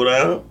 go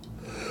down.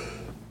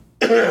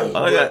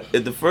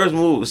 If the first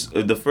move was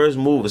spit, the first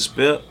move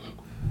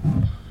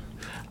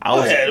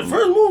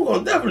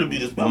gonna definitely be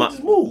this.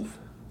 Just move.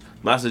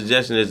 My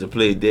suggestion is to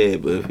play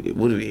dead, but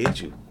what if he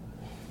hit you?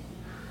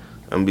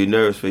 I'm gonna be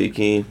nervous for you,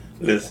 King.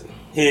 Listen,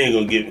 he ain't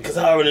gonna get me because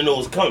I already know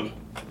what's coming.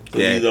 So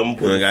yeah, either I'm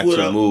gonna got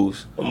two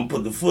moves. I'm gonna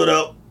put the foot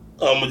up.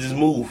 Or I'm gonna just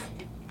move.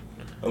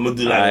 I'm gonna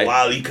do like a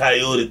Wile E.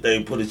 Coyote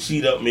thing. Put a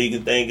sheet up, make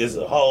it think it's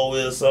a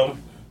hallway or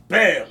something.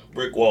 Bam,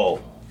 brick wall.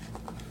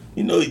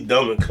 You know he's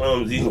dumb and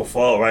clumsy. He's gonna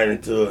fall right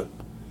into it.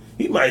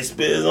 He might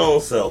spit his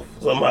own self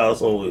somehow,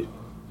 some way.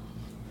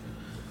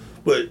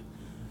 But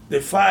they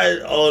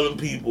fired all them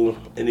people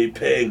and they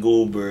paid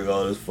Goldberg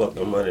all this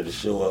fucking money to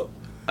show up.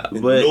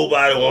 But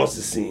nobody wants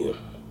to see him.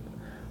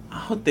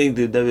 I don't think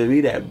the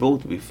WWE that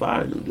broke to be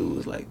firing them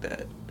dudes like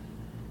that.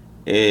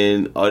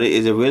 And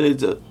is it really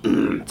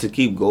to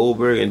keep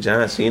Goldberg and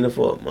John Cena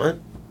for a month?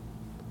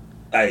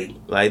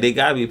 Like they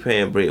gotta be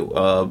paying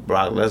Brock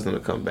Lesnar to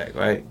come back,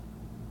 right?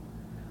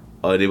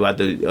 Or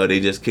they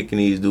just kicking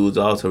these dudes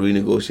off to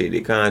renegotiate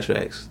their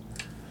contracts?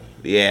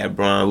 Yeah,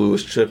 Braun, we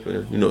was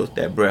tripping. You know,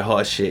 that Bret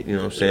Hart shit, you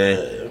know what I'm saying?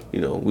 Yeah.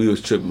 You know, we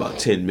was tripping about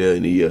 $10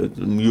 million a year.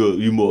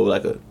 You more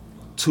like a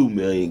 $2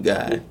 million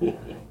guy.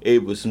 Hey,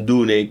 but some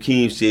dude named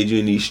Keem said you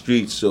in these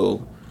streets,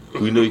 so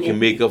we know you can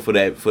make up for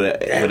that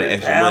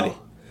extra money.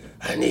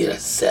 I need a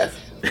 7.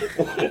 Is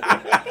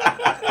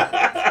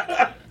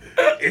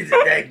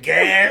it that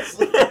gas?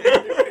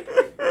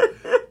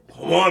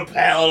 Come on,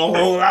 pal, don't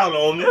hold out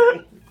on me.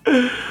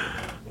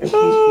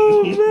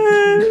 Oh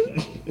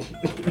man.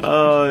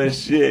 Oh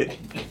shit.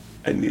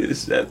 I need a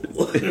 7.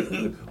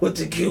 What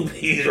the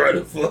QB's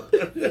running for?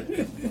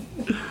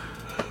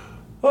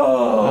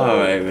 All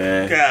right,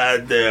 man.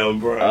 Goddamn,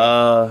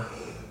 bro.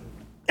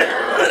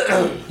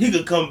 He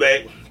could come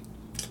back.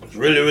 It's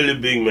really, really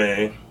big,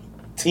 man.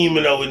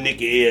 Teaming up with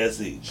Nikki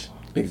ASH.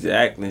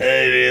 Exactly.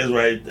 There it is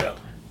right there.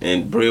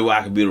 And Bray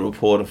Wyatt could be the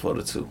reporter for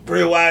the two.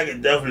 Bray Wyatt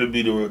could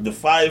definitely be the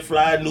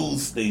Firefly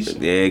News Station.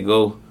 There you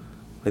go.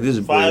 Like this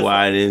is Bray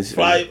Wyatt in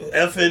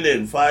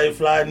FNN,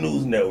 Firefly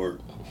News Network.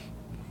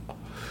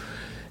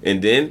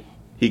 And then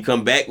he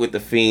come back with the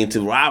Fiend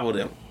to rival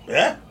them.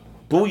 Yeah.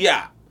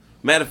 Booyah.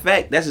 Matter of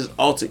fact, that's his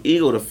alter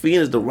ego. The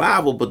Fiend is the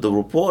rival, but the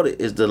reporter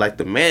is the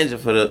manager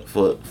for the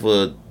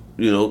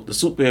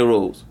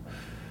superheroes.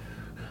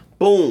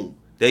 Boom.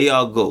 There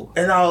y'all go.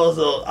 And I always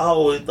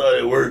thought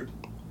it worked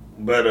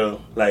better,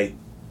 like,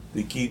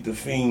 to keep the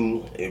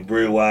Fiend and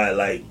Bray Wyatt,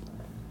 like,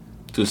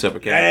 two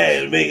separate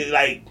characters. And make it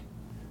like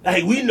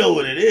we know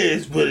what it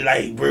is, but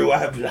like Bray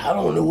Wyatt, I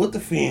don't know what the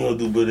Fiend gonna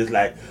do, but it's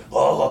like,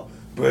 oh,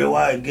 Bray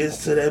Wyatt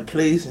gets to that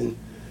place and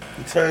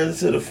he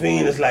turns to the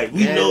Fiend. It's like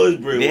we know it's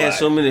Bray Wyatt. There's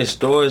so many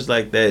stories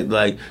like that.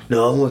 Like,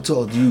 no, I want to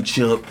talk to you,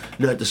 chump,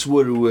 not the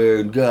sweater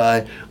wearing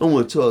guy. I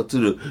want to talk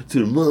to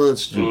the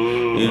monster.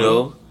 Mm-hmm. You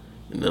know.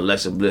 And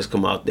Alexa Bliss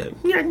come out there,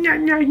 and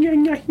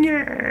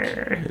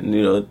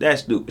that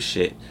stupid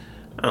shit.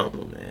 I don't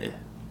know, man.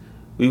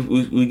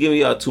 We giving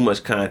y'all too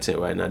much content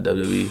right now,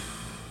 WWE.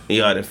 And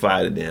y'all done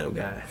fired the damn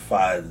guy.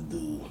 Fire the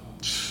dude.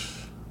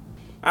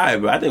 All right,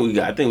 bro. I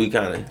think we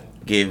kind of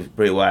gave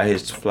Bray Wyatt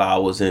his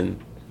flowers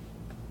and,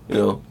 you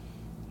know,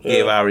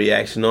 gave our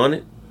reaction on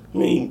it. I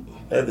mean,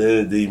 at the end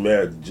of the day, he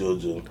married to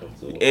JoJo.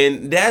 So.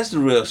 And that's the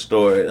real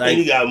story. Like, and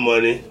he got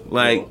money.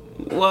 Like,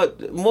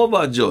 what? More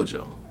about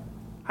JoJo.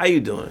 How you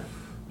doing?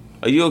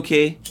 Are you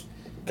okay?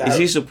 Is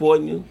he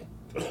supporting you?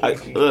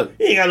 Look,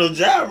 he ain't got no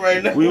job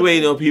right now. We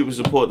waiting on people to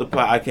support the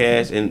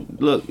podcast. And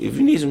look, if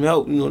you need some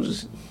help, you know,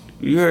 just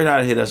you heard how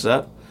to hit us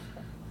up.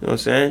 You know what I'm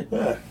saying?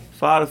 Yeah.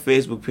 Follow the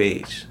Facebook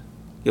page.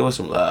 Give us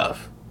some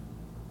love.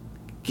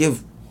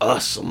 Give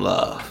us some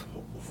love.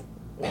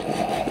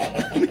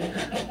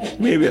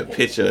 Maybe a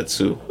picture or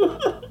two.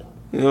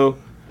 You know,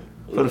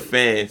 for the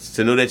fans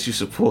to know that you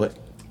support.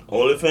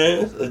 Only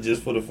fans or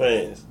just for the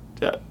fans?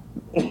 Yeah.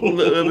 A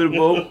little bit of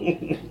both.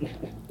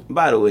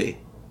 By the way,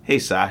 hey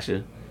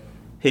Sasha.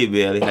 Hey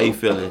Bailey, how you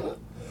feeling?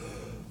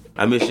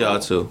 I miss y'all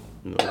too.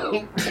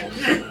 Don't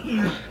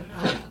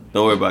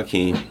worry about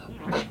Keem.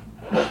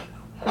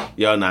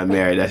 Y'all not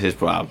married, that's his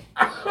problem.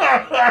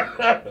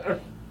 I'm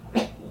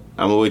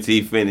gonna wait till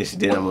he finish,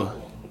 then I'm gonna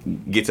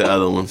get to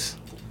other ones.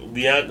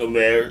 Bianca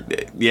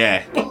married.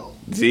 Yeah.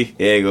 See?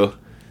 There you go.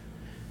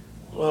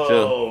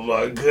 Oh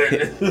my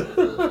goodness.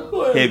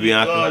 Hey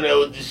Bianca.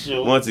 With the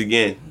show? Once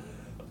again,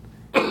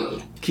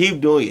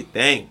 keep doing your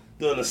thing.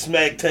 Doing a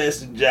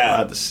smack-tastic I'm job.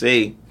 about to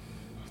say,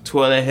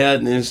 twirl that head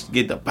and then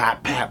get the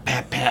pop, pap,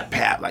 pap, pap,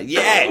 pap. Like,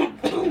 yeah!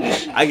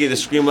 I get to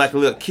scream like a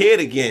little kid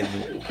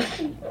again.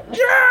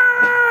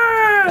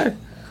 Yeah!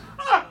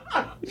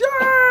 Yeah,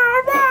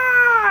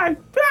 right!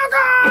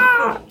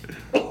 Bianca!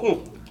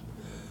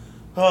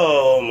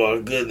 Oh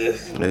my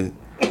goodness.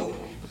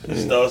 You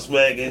start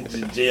smacking,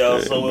 J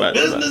also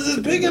business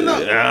is picking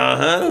up.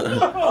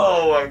 Uh-huh.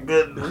 Oh my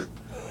goodness.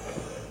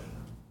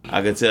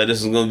 I can tell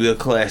this is gonna be a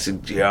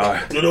classic,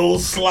 JR. Good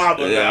old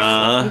slobber.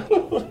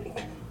 Uh-huh.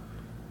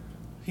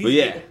 But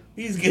yeah.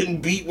 He's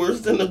getting beat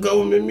worse than the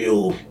government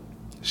mule.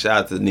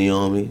 Shout out to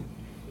Naomi.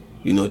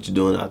 You know what you're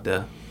doing out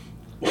there.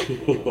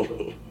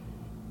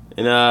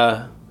 And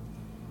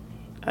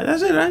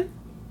that's it, right?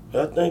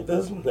 I think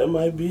that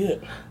might be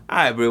it.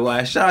 Alright, Bray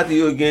Wyatt. Shout out to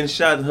you again.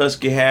 Shout out to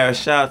Husky Harris.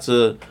 Shout out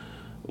to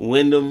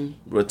Wyndham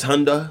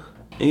Rotunda.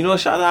 And you know,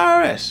 shout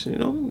out to RS. You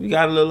know, you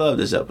got a little love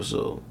this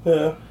episode.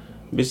 Yeah.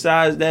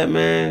 Besides that,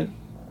 man,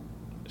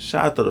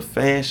 shout out to the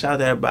fans. Shout out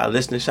to everybody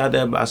listening. Shout out to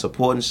everybody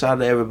supporting. Shout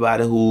out to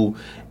everybody who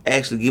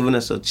actually giving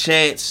us a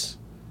chance.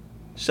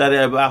 Shout out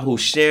to everybody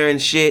who's sharing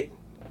shit.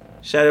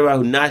 Shout out to everybody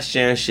who not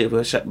sharing shit.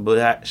 But shout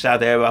out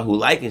to everybody who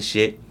liking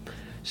shit.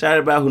 Shout out to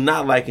everybody who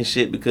not liking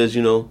shit because,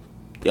 you know,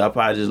 y'all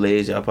probably just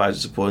lazy. Y'all probably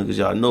just supporting because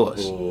y'all know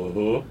us.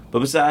 Mm-hmm. But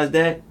besides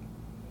that,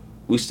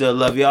 we still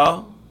love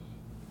y'all.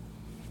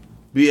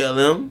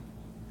 BLM.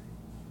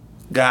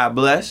 God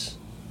bless.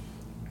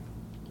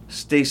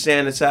 Stay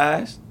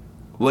sanitized.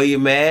 Wear your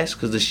mask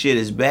because the shit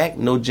is back.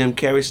 No Jim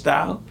Carrey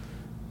style.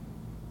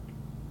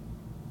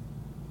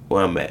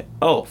 Where I'm at?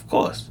 Oh, of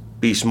course.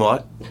 Be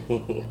smart.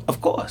 Of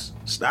course.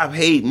 Stop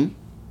hating.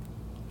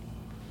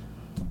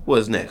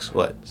 What's next?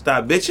 What?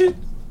 Stop bitching?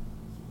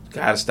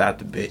 Gotta stop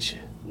the bitching.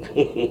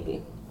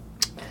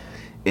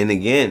 And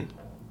again,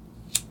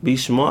 be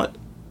smart.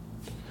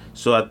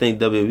 So I think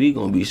WWE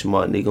gonna be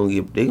smart and they gonna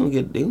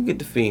get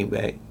the Fiend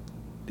back.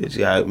 They just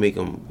gotta make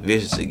them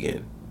vicious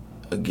again.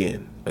 And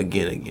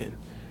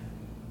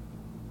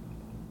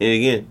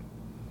again,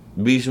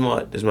 be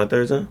smart. This is my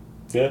third time?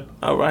 Yeah.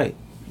 All right.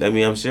 That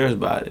means I'm serious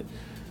about it.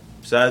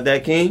 Besides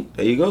that, King,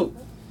 there you go.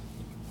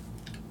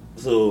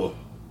 So,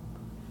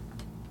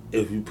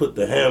 if you put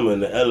the hammer in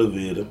the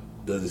elevator,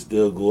 does it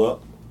still go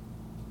up?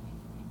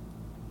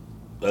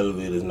 The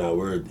elevator's not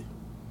worthy.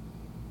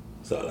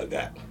 That's all I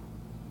got.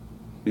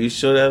 You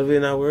sure the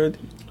elevator not worthy?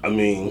 I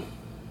mean,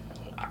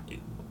 I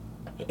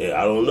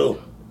don't know.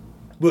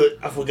 But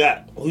I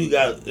forgot. Who you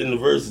got in the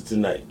verses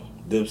tonight?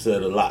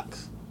 Dipset or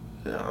Locks?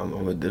 Yeah, I'm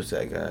a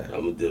Dipset guy.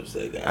 I'm a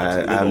Dipset guy.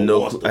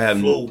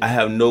 I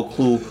have no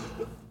clue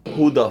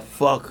who the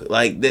fuck,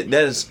 like that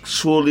is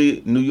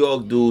truly New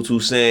York dudes who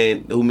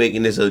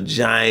making this a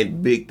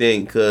giant big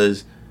thing,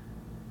 cause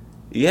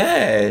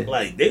yeah,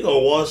 like they gonna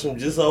wash him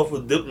just off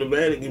of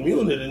diplomatic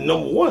immunity,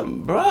 number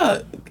one.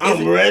 Bruh,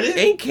 I'm ready.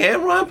 Ain't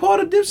Cameron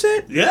part of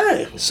Dipset?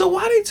 Yeah. So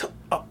why they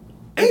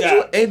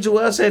ain't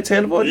Joel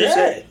Santana part of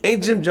Dipset?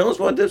 Ain't Jim Jones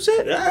part of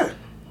Dipset? Yeah.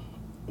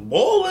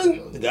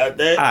 Bowling got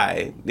that.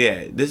 Alright,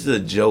 yeah, this is a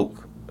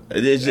joke.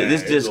 This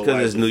just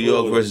because it's New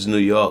York versus New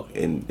York,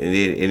 and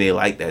they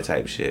like that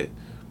type shit.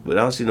 But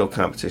I don't see no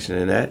competition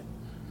in that.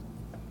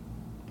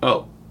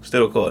 Oh,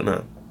 still recording,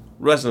 huh?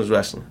 Wrestling's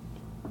wrestling.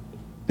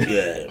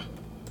 Yeah.